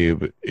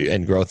YouTube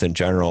and growth in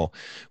general,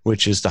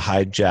 which is to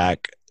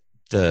hijack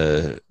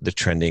the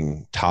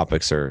trending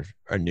topics or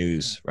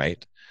news,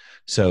 right?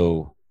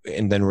 So,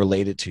 and then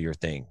relate it to your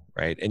thing,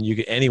 right? And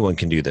anyone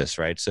can do this,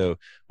 right? So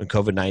when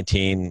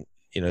COVID-19,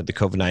 the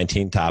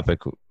COVID-19 topic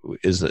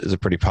is a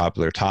pretty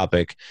popular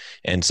topic.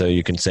 And so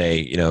you can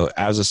say,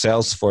 as a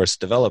Salesforce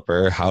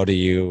developer, how do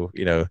you,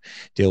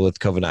 deal with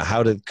COVID?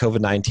 How did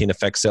COVID-19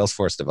 affect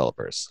Salesforce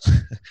developers?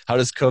 How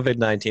does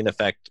COVID-19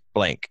 affect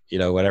blank?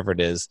 Whatever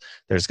it is,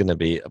 there's going to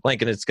be a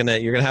blank, and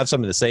you're going to have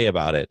something to say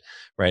about it,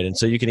 right? And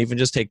so you can even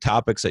just take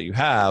topics that you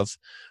have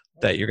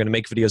that you're going to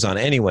make videos on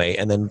anyway,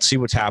 and then see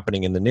what's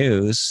happening in the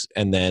news,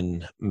 and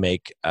then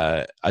make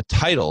a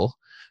title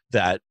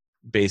that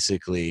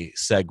basically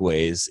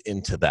segues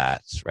into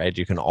that, right?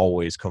 You can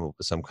always come up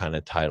with some kind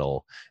of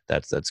title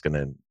that's going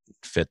to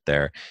fit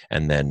there,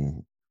 and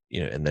then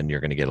you're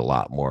going to get a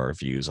lot more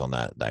views on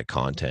that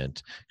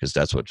content, because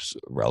that's what's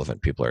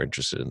relevant. People are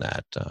interested in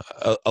that.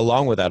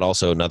 Along with that,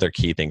 also another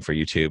key thing for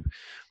YouTube,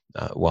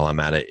 while I'm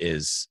at it,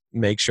 is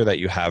make sure that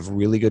you have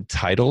really good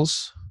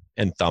titles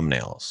and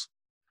thumbnails.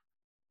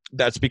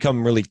 That's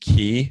become really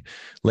key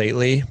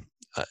lately,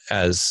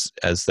 as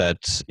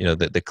that,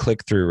 the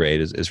click-through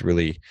rate is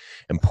really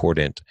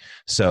important.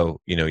 So,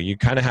 you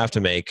kind of have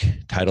to make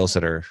titles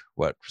that are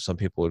what some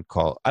people would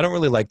call, I don't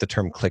really like the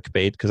term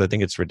clickbait, because I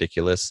think it's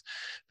ridiculous,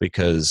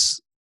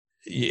 because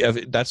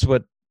that's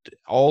what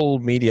all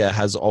media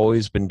has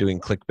always been doing.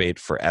 Clickbait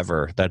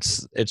forever.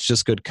 It's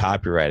just good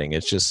copywriting.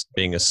 It's just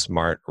being a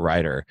smart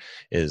writer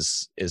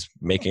is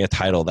making a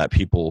title that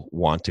people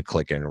want to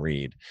click and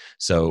read.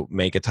 So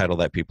make a title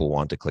that people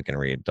want to click and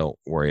read. Don't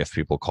worry if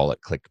people call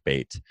it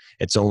clickbait.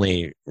 It's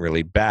only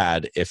really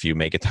bad if you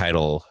make a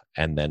title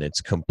and then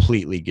it's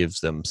completely gives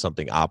them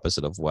something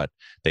opposite of what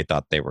they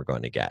thought they were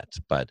going to get.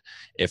 But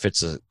if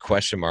it's a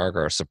question mark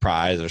or a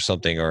surprise or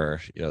something,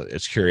 or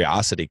it's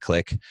curiosity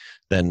click,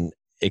 then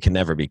it can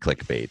never be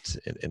clickbait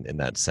in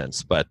that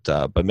sense. But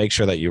make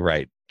sure that you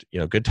write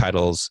good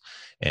titles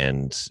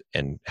and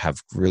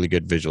have really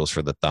good visuals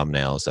for the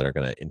thumbnails that are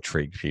going to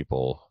intrigue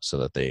people so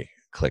that they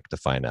click to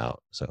find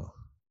out. So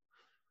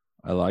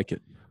I like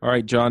it. All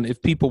right, John,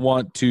 if people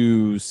want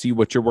to see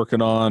what you're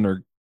working on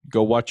or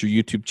go watch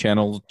your YouTube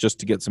channel just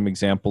to get some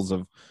examples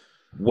of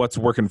what's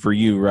working for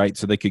you, right?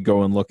 So they could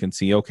go and look and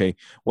see, okay,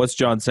 what's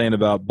John saying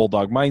about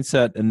Bulldog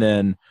Mindset? And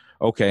then,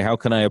 okay, how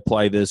can I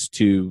apply this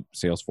to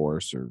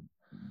Salesforce or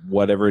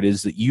whatever it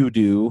is that you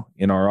do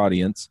in our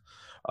audience?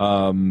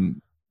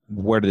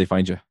 Where do they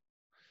find you?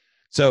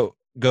 So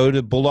go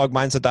to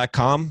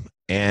bulldogmindset.com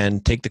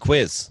and take the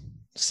quiz.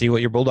 See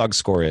what your Bulldog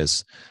score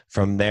is.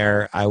 From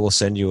there, I will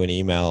send you an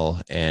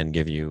email and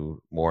give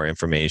you more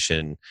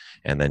information,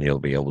 and then you'll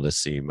be able to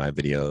see my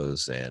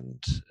videos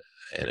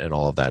and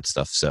all of that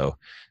stuff. So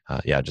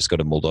just go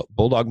to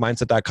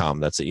bulldogmindset.com.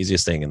 That's the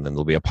easiest thing. And then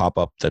there'll be a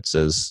pop-up that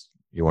says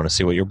you want to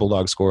see what your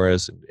Bulldog score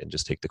is, and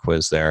just take the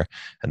quiz there.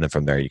 And then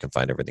from there, you can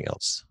find everything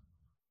else.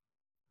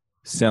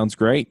 Sounds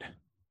great.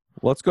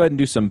 Let's go ahead and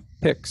do some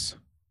picks.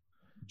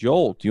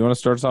 Joel, do you want to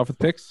start us off with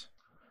picks?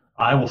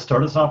 I will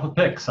start us off with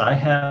picks. I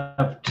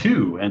have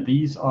two, and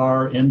these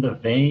are in the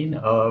vein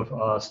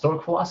of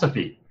Stoic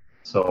philosophy.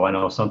 So I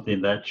know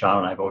something that John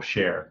and I both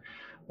share.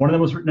 One of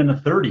them was written in the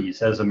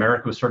 30s as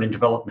America was starting to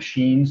develop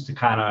machines to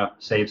kind of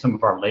save some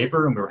of our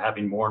labor, and we were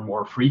having more and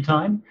more free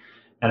time.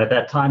 And at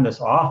that time,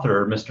 this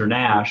author, Mr.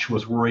 Nash,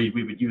 was worried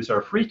we would use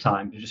our free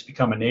time to just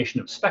become a nation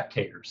of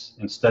spectators.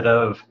 Instead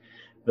of,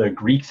 the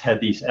Greeks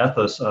had these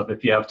ethos of,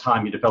 if you have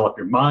time, you develop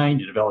your mind,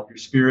 you develop your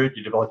spirit,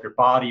 you develop your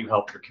body, you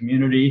help your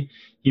community.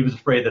 He was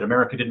afraid that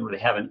America didn't really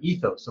have an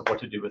ethos of what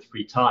to do with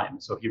free time.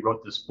 So he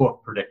wrote this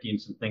book predicting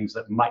some things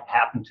that might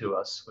happen to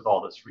us with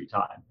all this free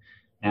time.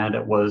 And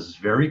it was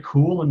very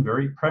cool and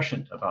very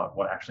prescient about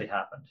what actually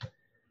happened.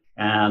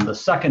 And the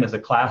second is a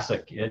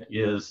classic. It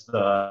is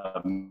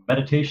the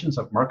Meditations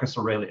of Marcus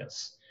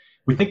Aurelius.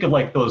 We think of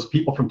like those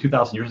people from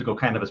 2,000 years ago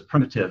kind of as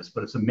primitives,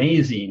 but it's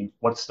amazing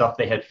what stuff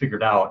they had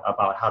figured out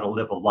about how to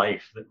live a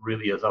life that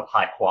really is of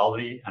high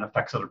quality and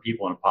affects other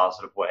people in a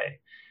positive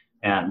way.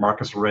 And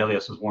Marcus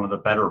Aurelius was one of the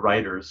better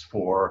writers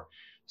for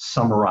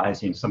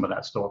summarizing some of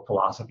that Stoic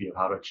philosophy of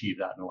how to achieve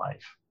that in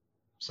life.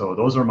 So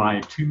those are my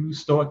 2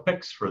 Stoic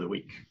picks for the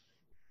week.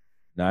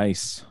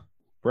 Nice.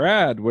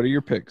 Brad, what are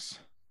your picks?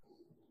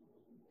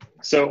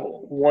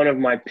 So one of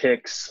my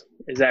picks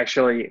is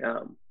actually,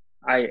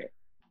 I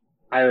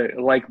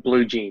like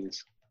blue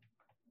jeans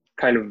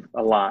kind of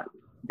a lot,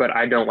 but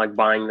I don't like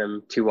buying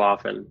them too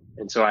often.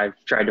 And so I've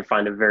tried to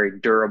find a very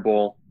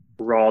durable,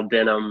 raw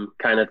denim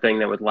kind of thing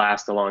that would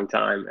last a long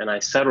time. And I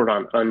settled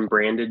on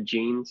unbranded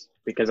jeans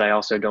because I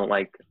also don't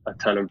like a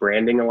ton of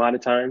branding a lot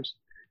of times.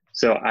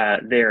 So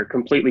they're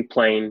completely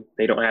plain.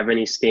 They don't have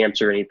any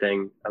stamps or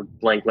anything, a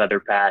blank leather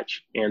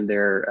patch, and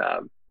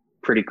they're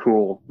pretty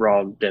cool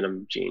raw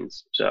denim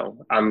jeans. So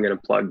I'm going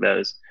to plug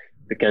those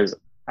because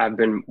I've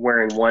been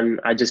wearing one.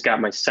 I just got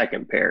my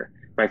second pair.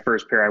 My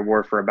first pair I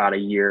wore for about a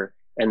year,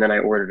 and then I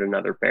ordered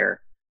another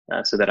pair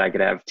so that I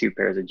could have 2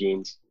 pairs of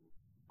jeans.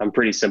 I'm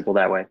pretty simple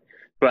that way.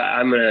 But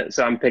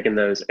I'm picking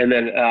those. And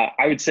then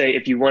I would say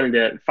if you wanted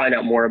to find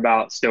out more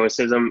about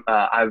Stoicism,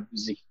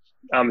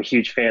 I'm a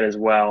huge fan as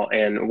well.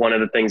 And one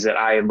of the things that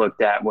I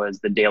looked at was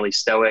the Daily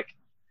Stoic.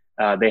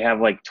 They have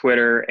like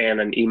Twitter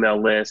and an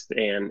email list,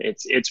 and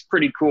it's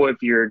pretty cool if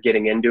you're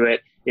getting into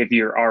it. If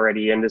you're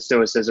already into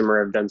Stoicism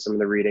or have done some of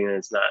the reading and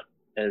it's not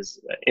as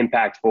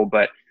impactful,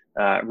 but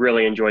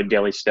really enjoyed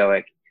Daily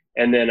Stoic.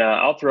 And then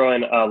I'll throw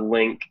in a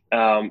link.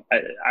 I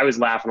was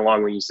laughing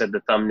along when you said the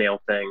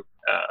thumbnail thing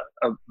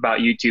about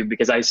YouTube,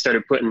 because I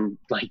started putting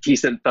like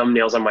decent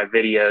thumbnails on my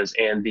videos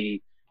and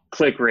the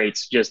click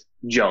rates just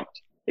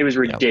jumped. It was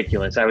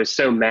ridiculous. Yep. I was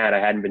so mad I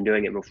hadn't been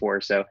doing it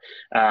before. So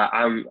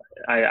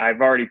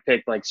I've already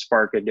picked like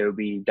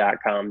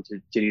sparkadobe.com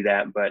to do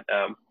that. But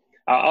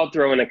I'll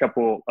throw in a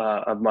couple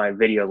of my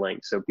video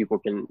links so people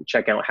can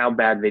check out how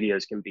bad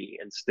videos can be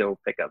and still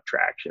pick up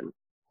traction.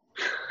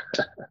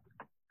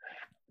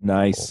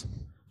 Nice.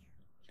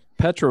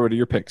 Petra, what are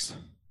your picks?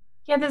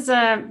 Yeah, there's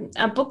a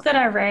book that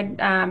I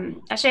read.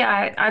 Actually,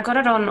 I got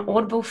it on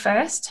Audible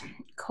first,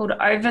 called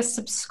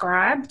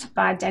Oversubscribed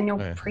by Daniel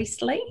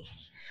Priestley.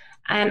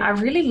 And I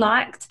really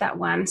liked that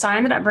one. So I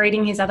ended up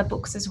reading his other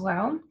books as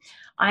well.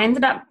 I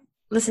ended up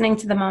listening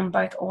to them on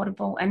both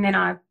Audible, and then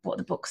I bought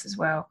the books as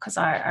well because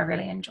I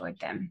really enjoyed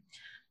them.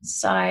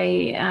 So,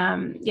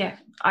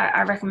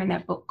 I recommend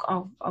that book.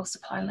 I'll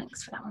supply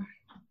links for that one.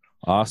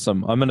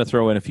 Awesome. I'm going to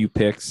throw in a few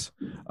picks.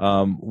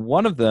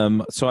 One of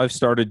them, so I've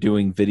started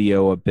doing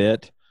video a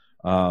bit.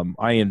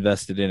 I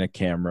invested in a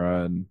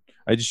camera, and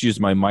I just use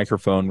my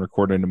microphone,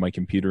 record into my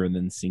computer, and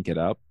then sync it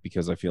up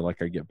because I feel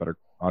like I get better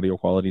audio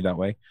quality that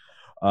way.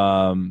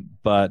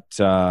 But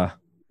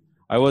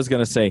I was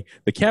going to say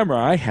the camera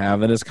I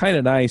have, and it's kind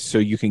of nice, so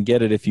you can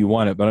get it if you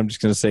want it, but I'm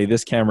just going to say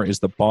this camera is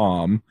the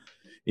bomb.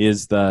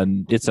 It's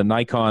a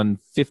Nikon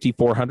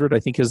 5400, I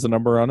think is the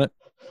number on it.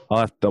 I'll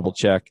have to double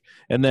check.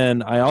 And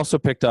then I also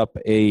picked up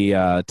a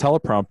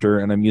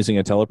teleprompter, and I'm using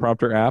a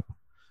teleprompter app.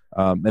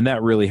 And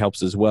that really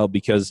helps as well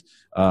because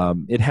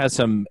it has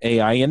some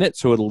AI in it,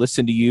 so it'll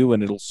listen to you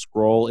and it'll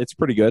scroll. It's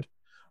pretty good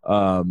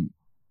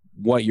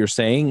what you're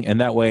saying,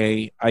 and that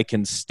way I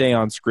can stay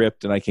on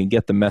script and I can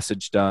get the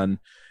message done,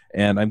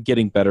 and I'm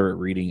getting better at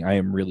reading. I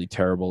am really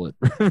terrible at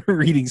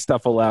reading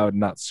stuff aloud and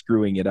not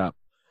screwing it up.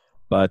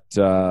 But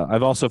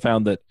I've also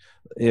found that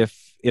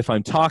if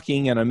I'm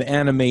talking and I'm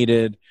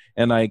animated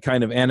and I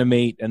kind of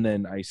animate and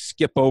then I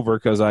skip over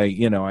because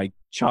I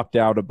chopped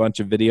out a bunch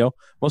of video,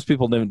 most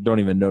people don't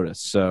even notice.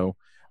 So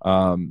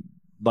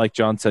like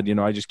John said,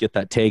 I just get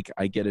that take,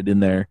 I get it in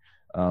there,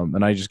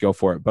 and I just go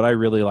for it. But I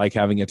really like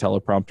having a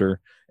teleprompter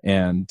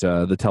and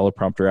the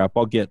teleprompter app.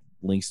 I'll get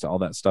links to all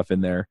that stuff in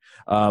there.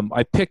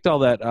 I picked all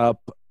that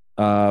up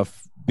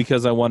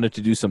because I wanted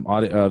to do some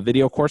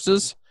video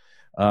courses.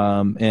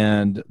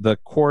 And the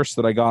course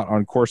that I got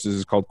on courses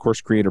is called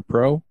Course Creator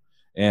Pro.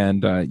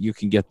 And you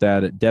can get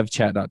that at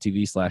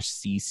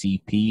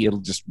devchat.tv/CCP. It'll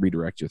just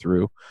redirect you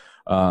through.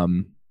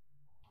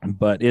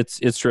 But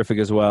it's terrific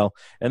as well.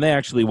 And they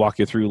actually walk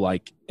you through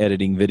like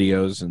editing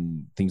videos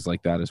and things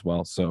like that as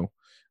well. So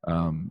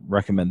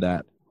recommend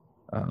that.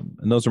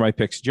 And those are my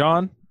picks.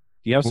 John,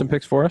 do you have some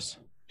picks for us?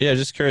 Yeah,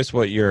 just curious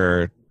what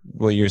you're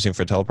using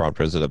for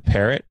teleprompter. Is it a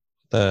Parrot?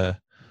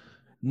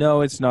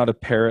 No, it's not a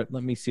Parrot.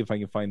 Let me see if I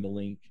can find the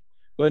link.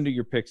 Go ahead and do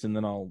your picks, and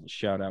then I'll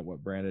shout out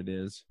what brand it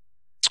is.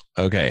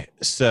 Okay.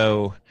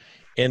 So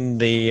in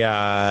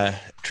the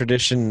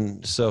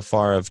tradition so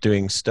far of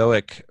doing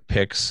Stoic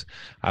picks,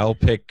 I'll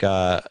pick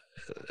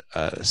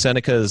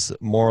Seneca's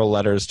Moral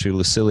Letters to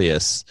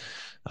Lucilius.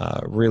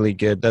 Really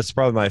good. That's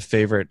probably my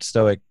favorite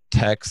Stoic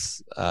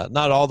text.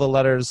 Not all the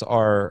letters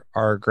are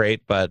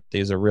great, but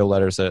these are real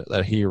letters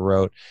that he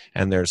wrote,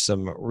 and there's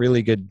some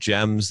really good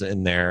gems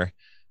in there.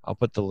 I'll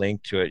put the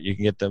link to it. You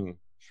can get them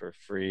for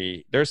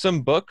free. There's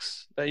some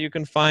books that you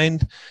can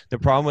find. The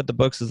problem with the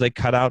books is they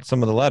cut out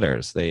some of the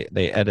letters. They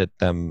edit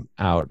them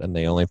out, and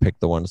they only pick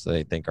the ones that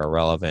they think are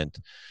relevant.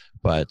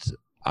 But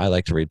I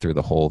like to read through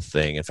the whole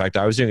thing. In fact,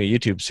 I was doing a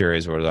YouTube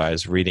series where I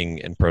was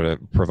reading and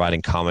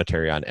providing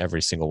commentary on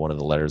every single one of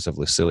the letters of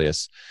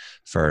Lucilius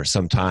for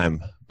some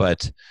time.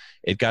 But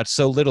it got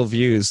so little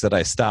views that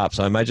I stopped.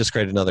 So I might just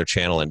create another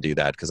channel and do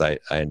that because I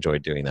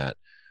enjoyed doing that.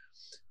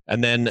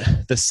 And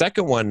then the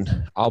second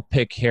one I'll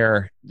pick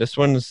here. This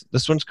one's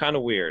kind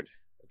of weird.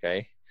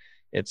 Okay,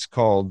 it's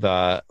called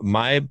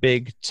My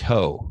Big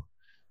Toe,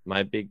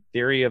 My Big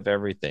Theory of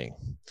Everything.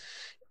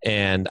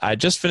 And I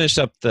just finished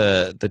up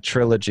the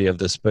trilogy of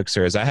this book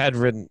series. I had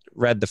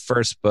read the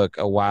first book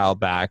a while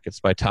back. It's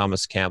by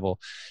Thomas Campbell,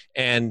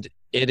 and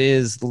it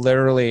is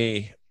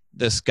literally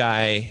this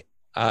guy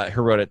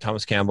who wrote it,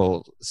 Thomas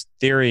Campbell's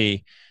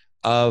theory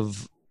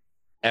of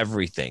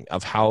everything,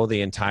 of how the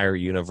entire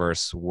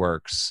universe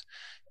works.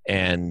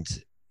 And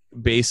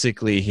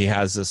basically he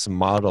has this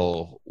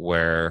model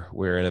where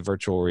we're in a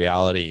virtual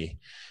reality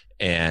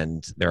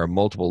and there are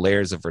multiple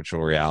layers of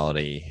virtual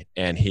reality,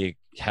 and he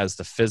has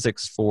the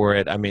physics for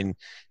it. I mean,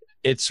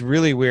 it's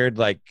really weird.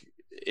 Like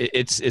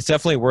it's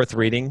definitely worth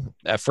reading.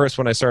 At first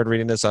when I started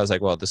reading this, I was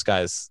like, well, this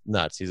guy's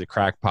nuts, he's a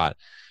crackpot.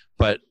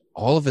 But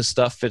all of his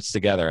stuff fits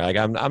together. Like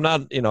I'm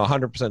not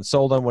 100%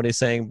 sold on what he's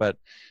saying, but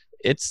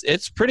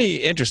it's pretty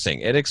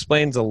interesting. It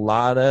explains a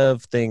lot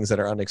of things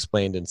that are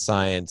unexplained in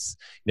science,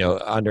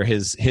 under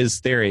his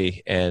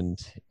theory. And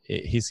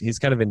he's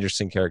kind of an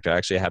interesting character. I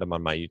actually had him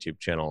on my YouTube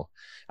channel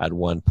at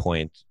one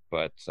point.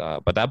 But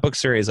that book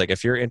series, like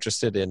if you're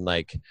interested in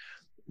like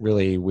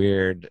really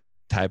weird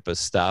type of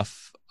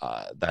stuff,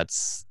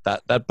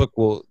 that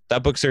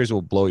book series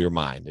will blow your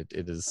mind.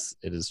 It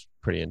is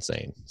pretty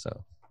insane.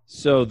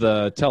 So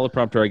the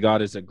teleprompter I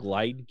got is a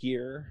Glide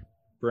Gear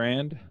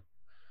brand.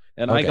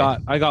 And okay.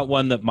 I got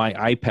one that my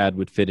iPad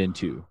would fit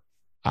into.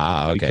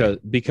 Okay.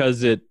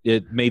 Because it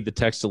made the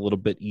text a little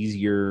bit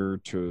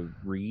easier to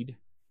read.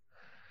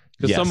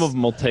 Because some of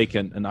them will take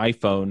an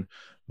iPhone,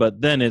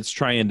 but then it's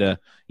trying to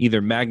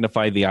either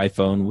magnify the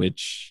iPhone,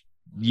 which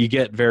you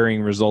get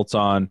varying results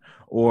on,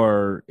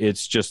 or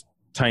it's just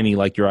tiny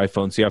like your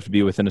iPhone, so you have to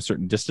be within a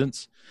certain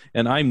distance.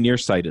 And I'm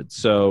nearsighted,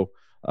 so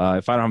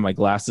if I don't have my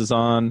glasses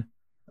on,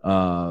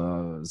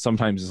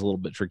 sometimes it's a little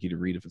bit tricky to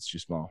read if it's too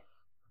small.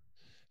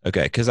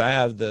 Okay, because I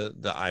have the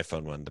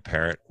iPhone one, the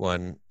Parrot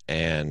one,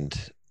 and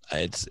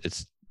it's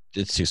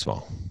too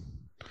small.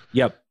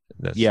 Yep.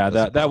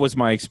 That was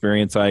my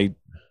experience. I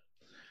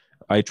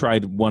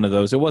tried one of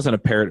those. It wasn't a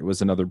Parrot; it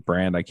was another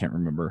brand. I can't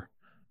remember,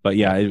 but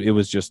yeah,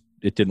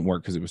 it didn't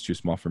work because it was too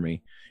small for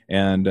me.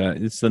 And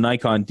it's the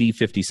Nikon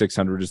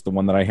D5600 is the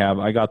one that I have.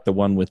 I got the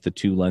one with the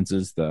two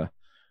lenses, the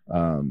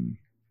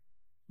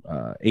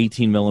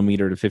 18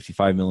 millimeter to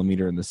 55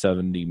 millimeter and the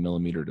 70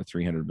 millimeter to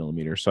 300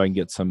 millimeter, so I can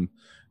get some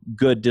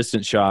good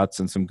distance shots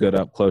and some good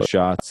up close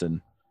shots.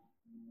 And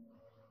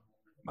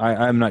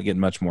I'm not getting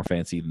much more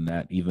fancy than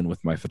that, even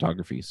with my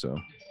photography. So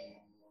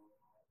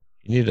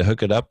you need to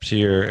hook it up to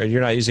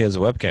you're not using it as a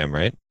webcam,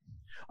 right?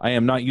 I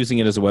am not using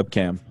it as a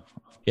webcam.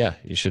 Yeah,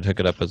 you should hook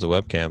it up as a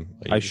webcam.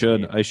 I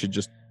should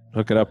just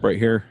hook it up right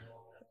here.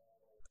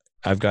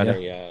 I've got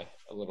a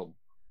little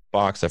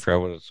box. I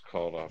forgot what it's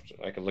called.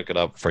 I can look it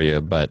up for you,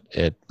 but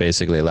it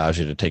basically allows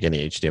you to take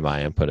any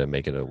HDMI input and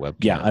make it a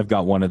webcam. Yeah, I've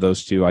got one of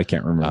those too. I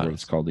can't remember what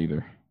it's called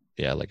either.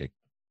 Yeah,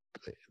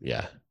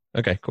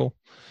 okay, cool.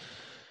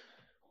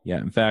 Yeah,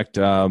 in fact,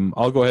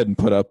 I'll go ahead and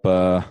put up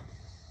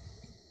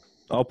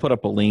I'll put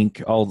up a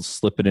link. I'll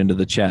slip it into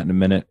the chat in a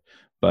minute.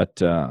 But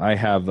I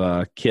have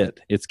a kit.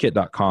 It's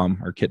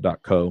kit.com or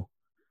kit.co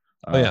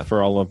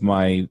for all of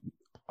my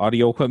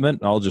audio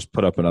equipment. I'll just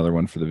put up another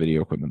one for the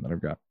video equipment that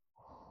I've got.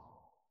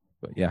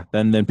 But yeah,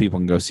 then people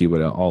can go see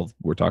what all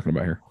we're talking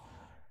about here.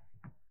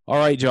 All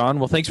right, John.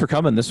 Well, thanks for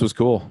coming. This was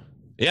cool.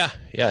 Yeah,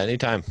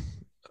 anytime.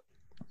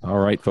 All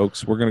right,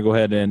 folks. We're going to go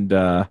ahead and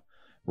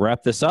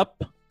wrap this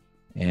up.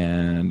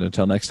 And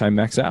until next time,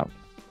 max out.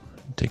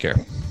 Take care.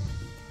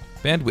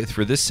 Bandwidth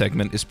for this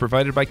segment is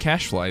provided by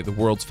CacheFly, the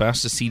world's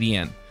fastest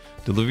CDN.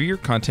 Deliver your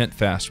content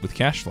fast with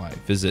CacheFly.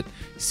 Visit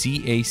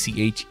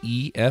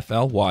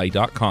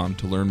CacheFly.com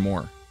to learn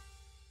more.